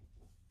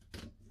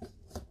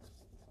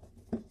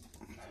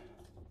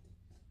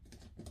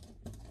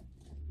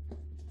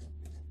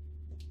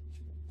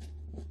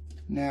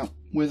 Now,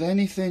 with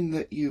anything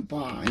that you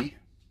buy,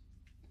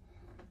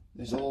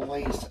 there's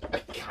always a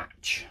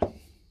catch,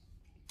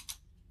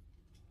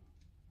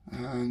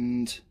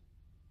 and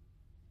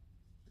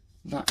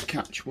that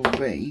catch will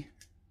be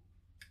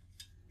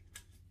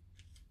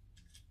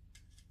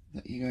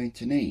that you're going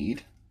to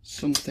need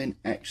something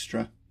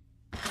extra.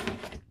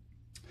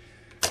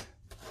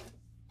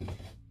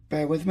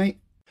 Bear with me.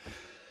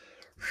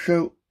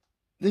 So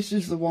this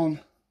is the one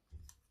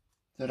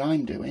that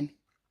I'm doing.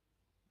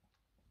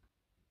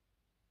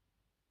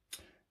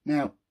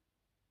 Now,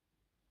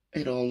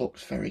 it all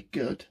looks very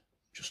good,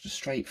 just a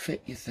straight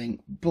fit you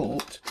think,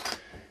 but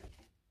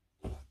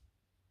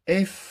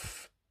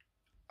if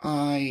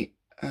I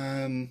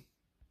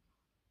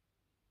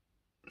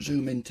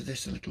zoom into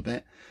this a little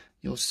bit,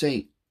 you'll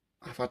see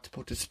I've had to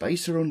put a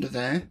spacer under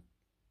there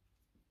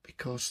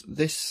because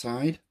this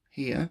side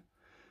here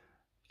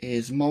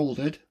is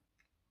moulded,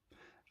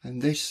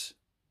 and this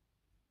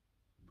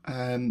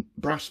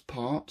brass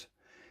part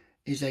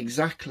is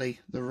exactly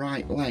the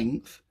right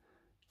length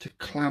to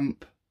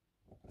clamp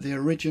the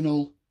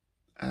original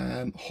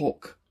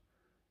hook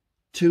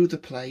to the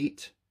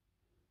plate.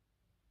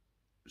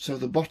 So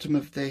the bottom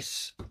of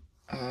this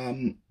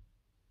got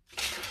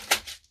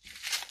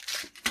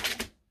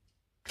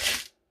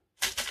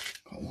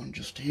one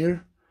just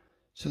here,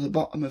 so the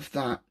bottom of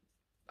that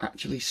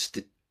actually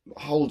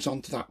holds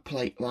onto that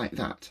plate like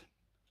that,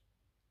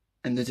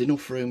 and there's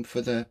enough room for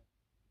the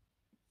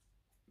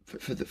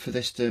for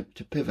this to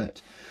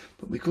pivot.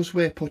 But because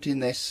we're putting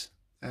this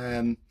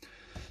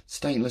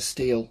stainless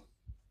steel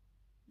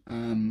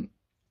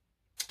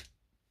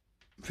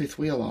fifth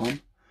wheel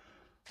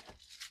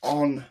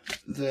on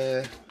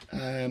the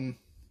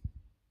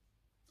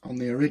on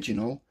the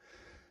original,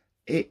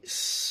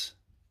 it's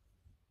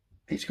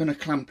going to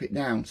clamp it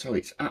down, so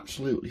it's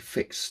absolutely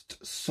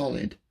fixed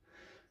solid.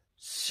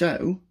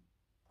 So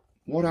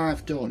what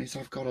I've done is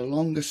I've got a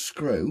longer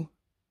screw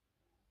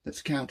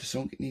that's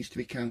countersunk. It needs to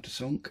be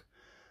countersunk,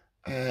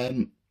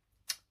 and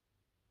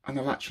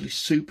I've actually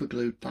super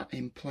glued that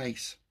in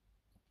place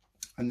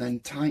and then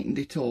tightened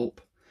it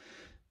up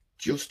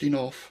just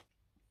enough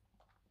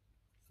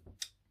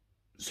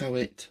so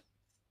it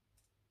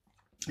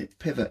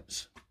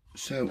pivots.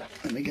 So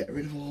let me get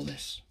rid of all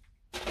this.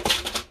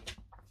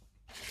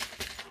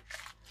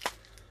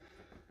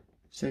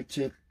 So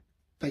to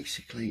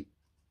basically,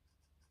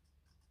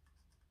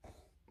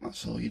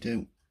 that's all you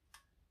do.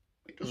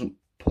 It doesn't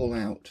pull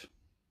out,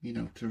 you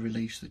know, to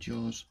release the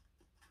jaws.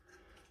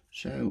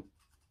 So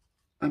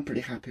I'm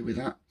pretty happy with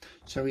that.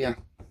 So yeah,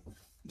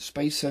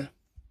 spacer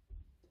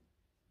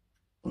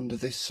under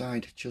this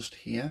side just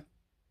here,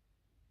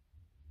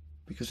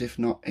 because if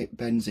not it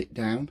bends it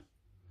down.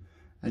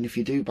 And if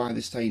you do buy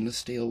the stainless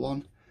steel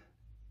one,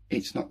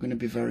 it's not going to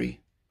be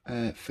very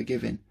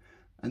forgiving.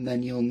 And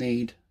then you'll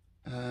need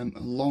a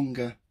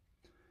longer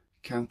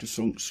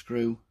countersunk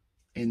screw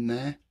in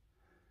there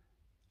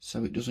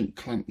so it doesn't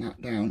clamp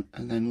that down,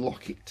 and then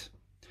lock it.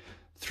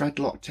 Thread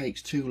lock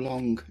takes too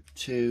long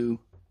to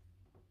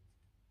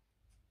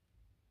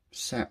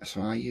set,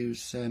 so I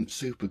use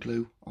super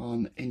glue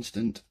on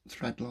instant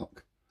thread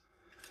lock.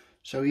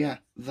 So yeah,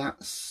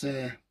 that's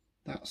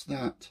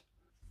that.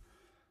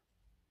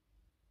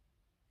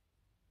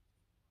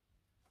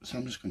 So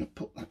I'm just going to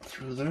put that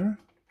through there.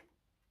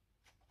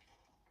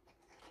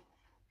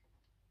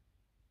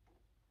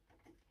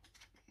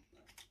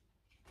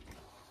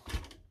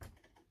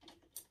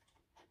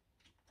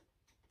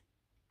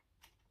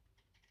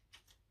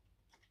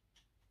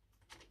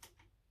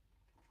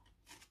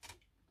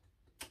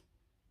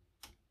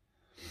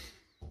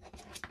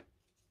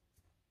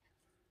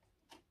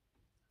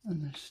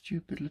 And this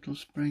stupid little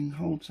spring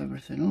holds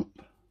everything up.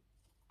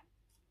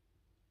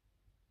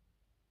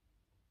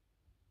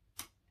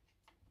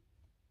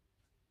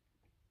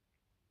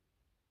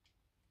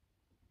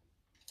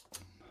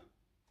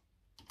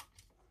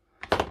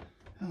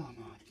 Oh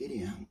my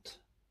giddy aunt.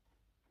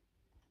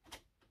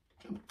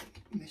 Oh,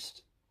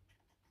 missed.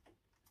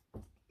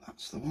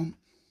 That's the one.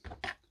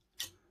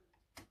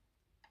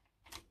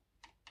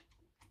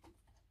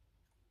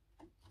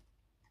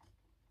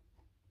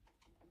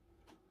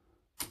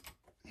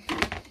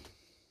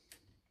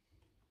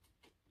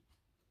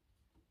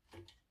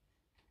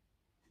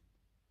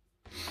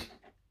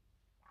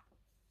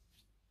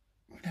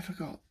 I never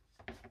got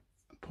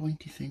a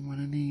pointy thing when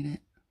I need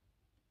it.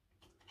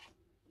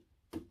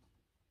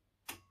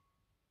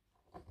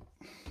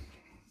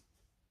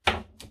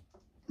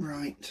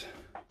 Right.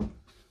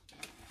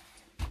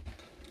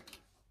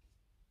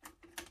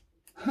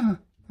 I'm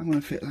going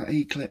to fit that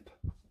E-clip.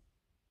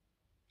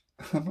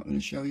 I'm not going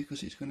to show you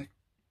because it's going to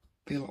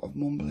be a lot of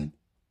mumbling.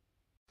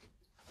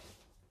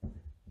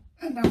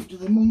 And after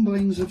the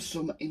mumblings of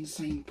some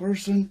insane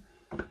person,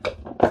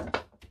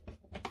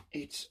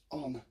 it's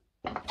on.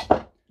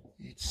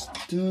 It's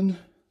done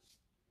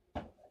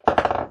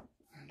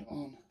and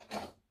on.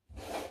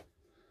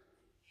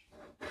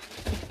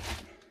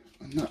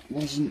 And that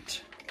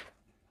wasn't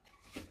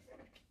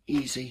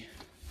easy.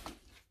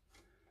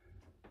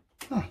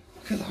 Ah,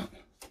 look at that.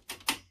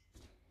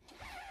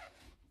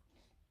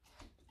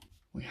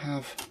 We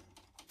have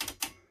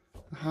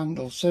the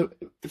handle. So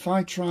if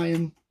I try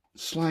and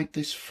slide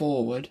this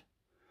forward,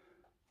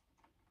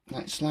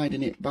 like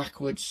sliding it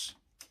backwards,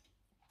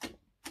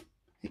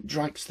 it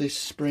drags this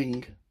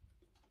spring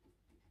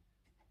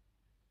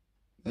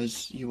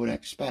as you would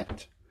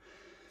expect.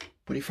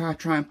 But if I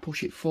try and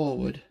push it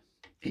forward,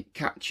 it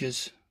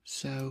catches.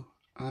 So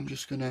I'm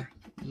just going to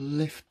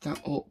lift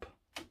that up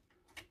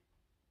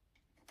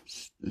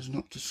as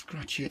not to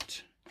scratch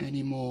it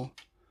anymore.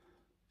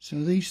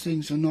 So these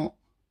things are not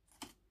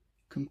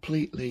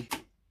completely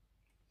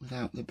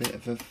without the bit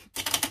of a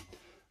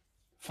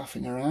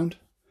faffing around.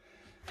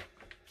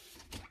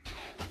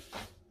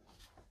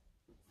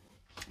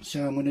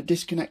 So I'm going to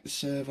disconnect the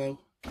servo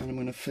and I'm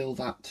going to fill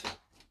that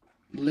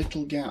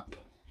little gap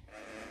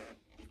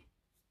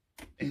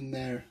in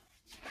there.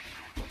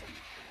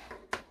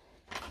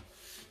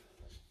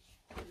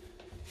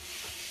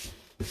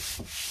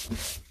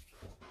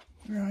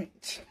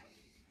 Right,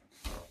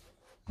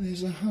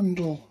 there's a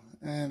handle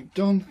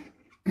done.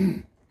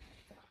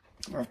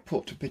 I've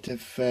put a bit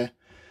of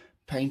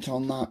paint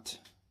on that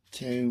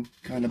to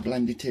kind of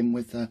blend it in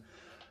with the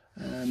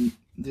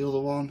other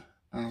one.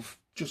 I've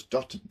just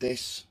dotted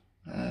this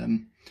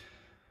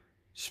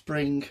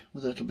spring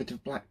with a little bit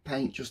of black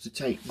paint just to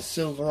take the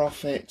silver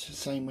off it.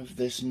 Same with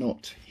this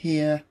nut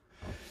here,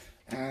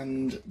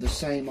 and the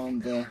same on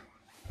the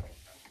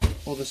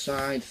other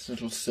side. This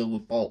little silver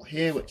bolt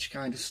here which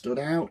kind of stood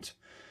out,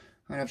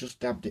 and I've just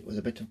dabbed it with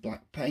a bit of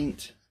black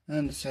paint,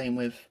 and the same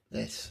with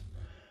this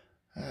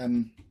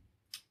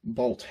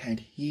bolt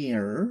head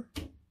here,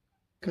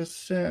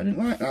 because I didn't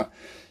like that.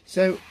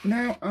 So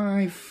now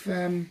I've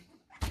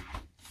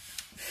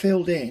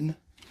filled in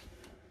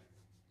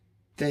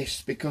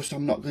this because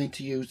I'm not going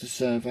to use the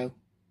servo.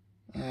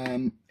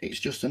 It's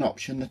just an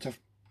option that I've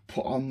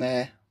put on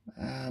there,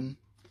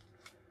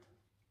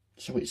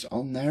 so it's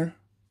on there.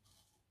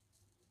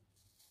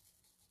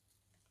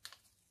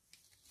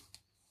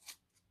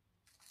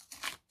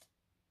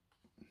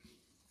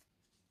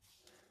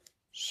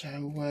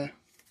 So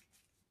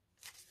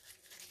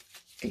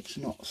it's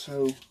not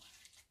so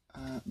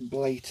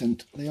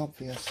blatantly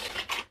obvious.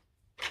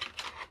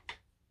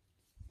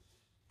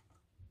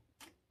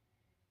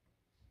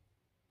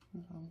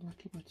 There's a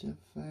little bit of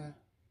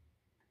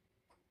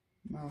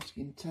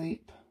masking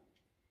tape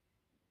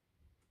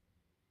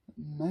that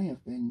may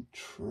have been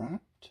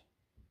trapped.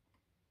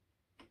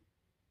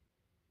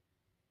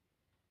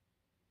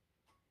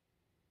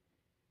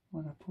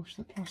 When I pushed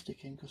the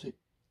plastic in, because it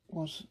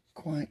was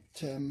quite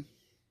a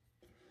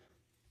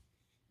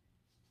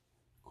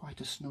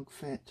snug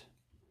fit.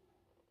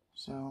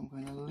 So I'm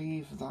going to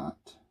leave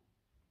that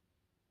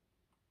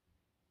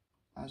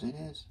as it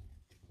is.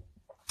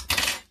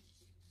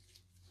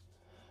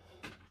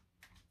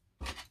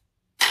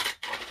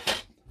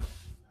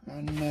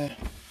 And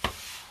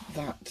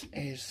that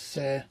is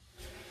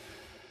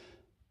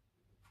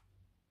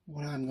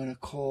what I'm going to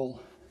call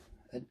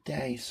a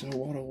day. So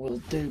what I will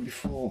do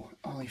before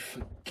I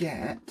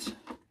forget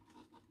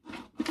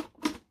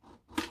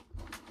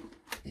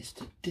is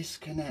to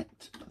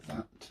disconnect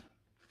that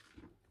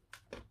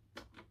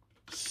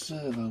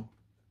servo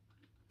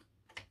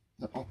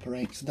that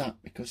operates that,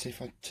 because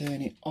if I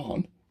turn it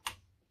on,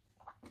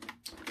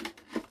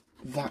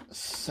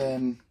 that's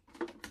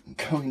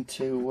going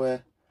to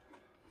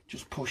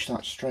just push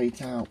that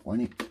straight out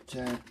when it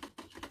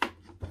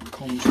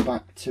comes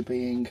back to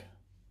being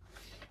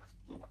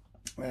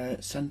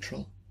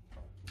central.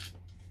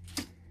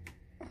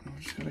 I'm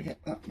just going to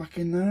get that back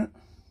in there.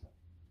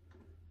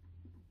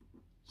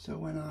 So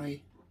when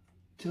I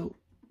tilt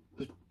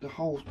the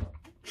whole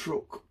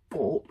truck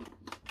up,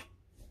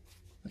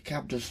 the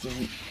cab just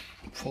doesn't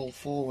fall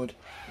forward.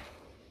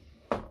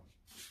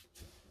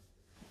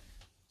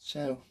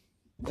 So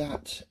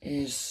that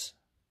is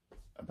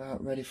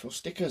about ready for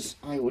stickers,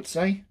 I would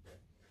say.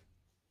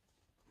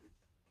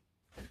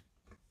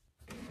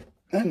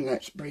 And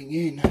let's bring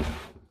in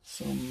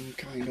some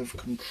kind of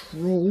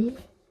control.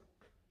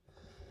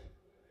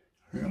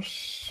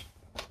 Yes.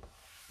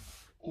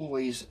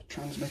 Always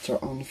transmitter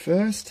on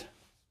first.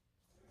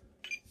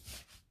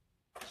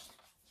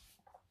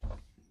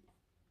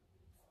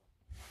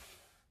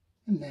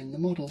 And then the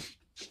model.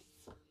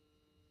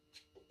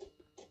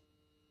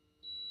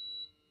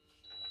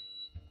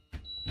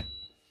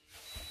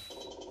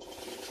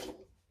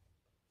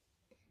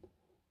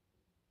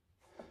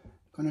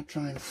 I'm going to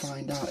try and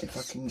find out if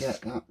I can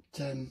get that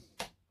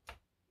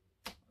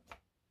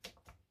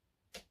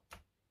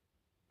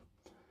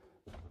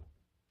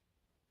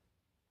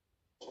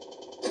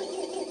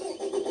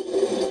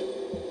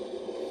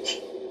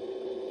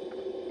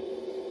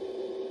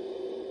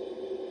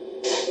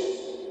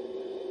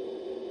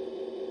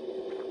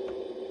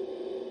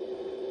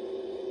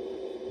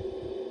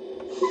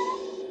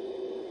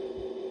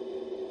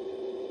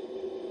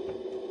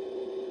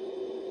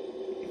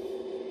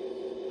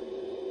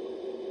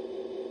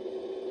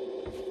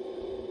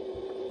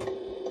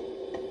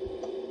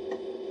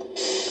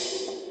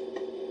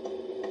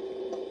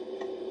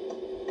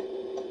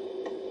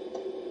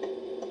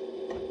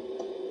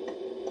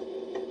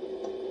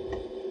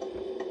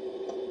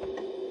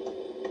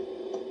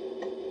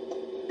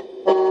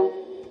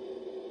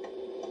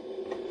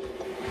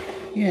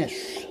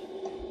yes,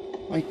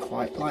 I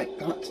quite like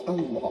that a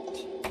lot.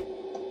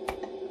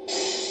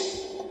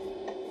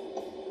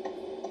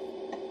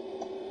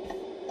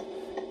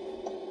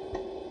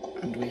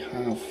 And we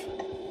have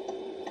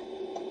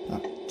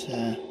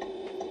that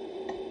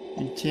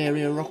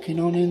interior rocking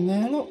on in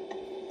there, look,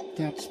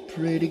 that's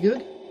pretty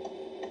good.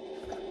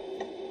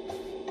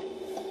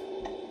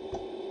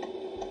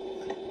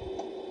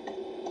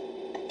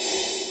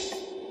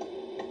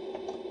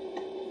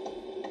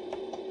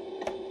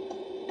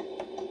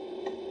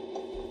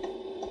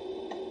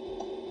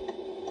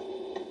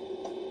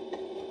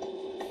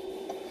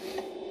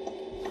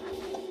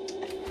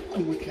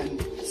 And we can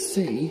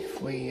see,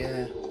 if we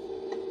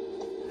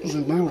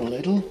zoom out a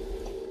little,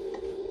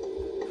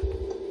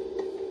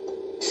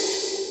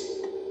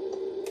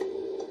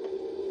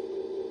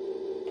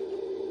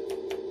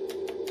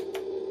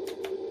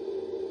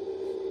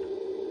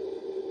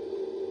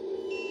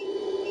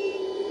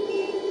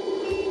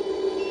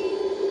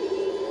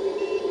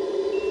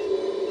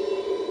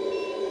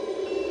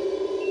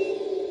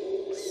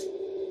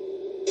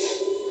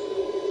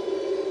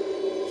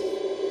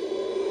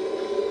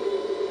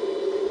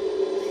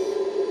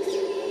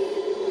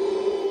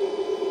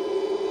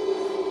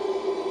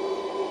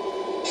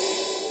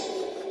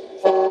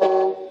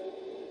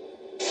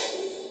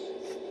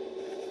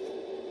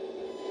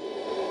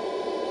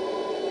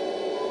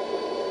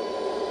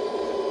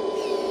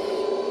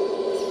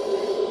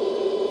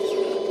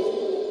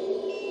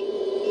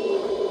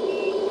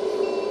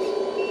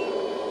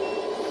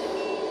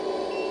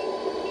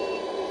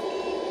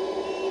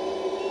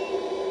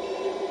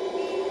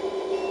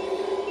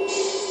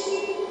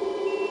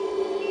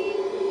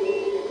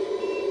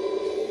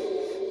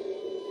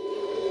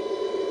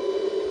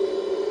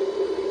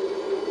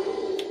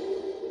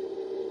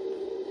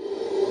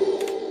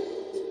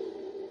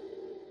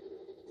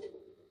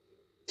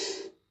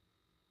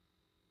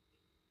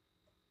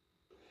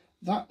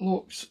 that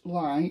looks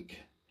like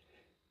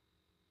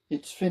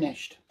it's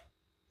finished.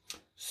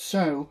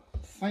 So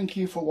thank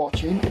you for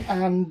watching,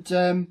 and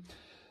the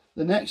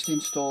next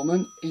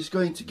installment is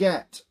going to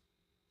get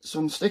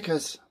some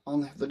stickers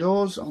on the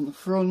doors, on the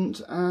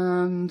front,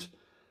 and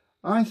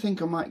I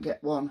think I might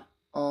get one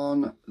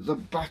on the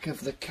back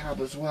of the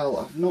cab as well.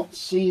 I've not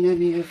seen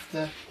any of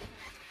the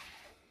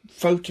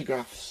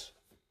photographs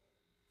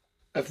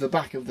of the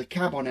back of the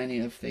cab on any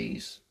of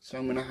these, so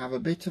I'm going to have a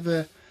bit of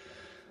a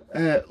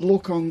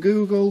look on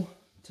Google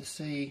to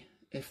see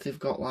if they've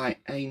got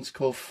like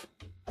Ainscough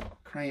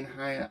crane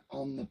hire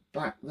on the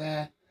back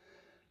there.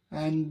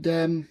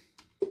 And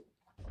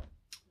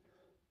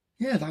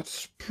yeah,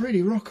 that's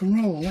pretty rock and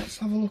roll. Let's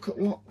have a look at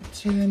what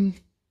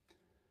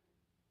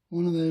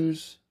one of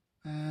those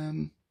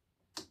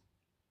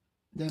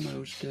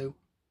demos do.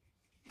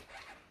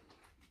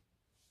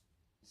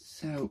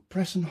 So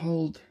press and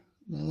hold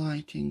the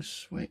lighting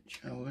switch.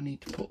 Oh, I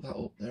need to put that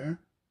up there.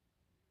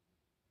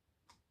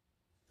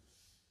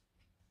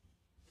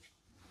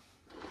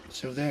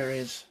 So there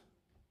is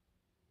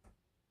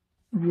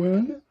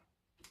one,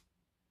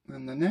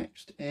 and the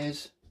next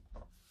is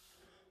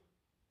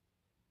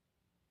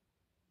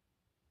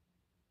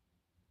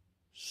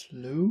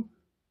slow,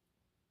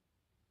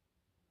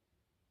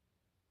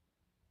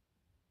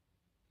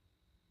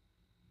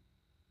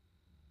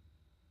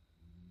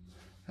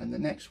 and the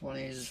next one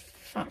is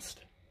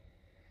fast.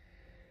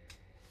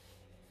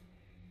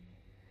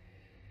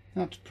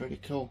 That's pretty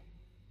cool.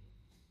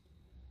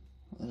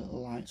 The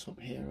little lights up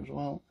here as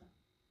well.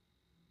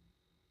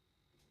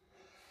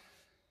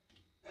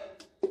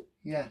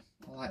 Yeah,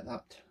 I like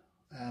that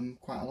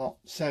quite a lot.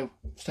 So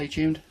stay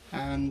tuned,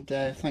 and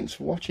thanks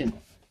for watching.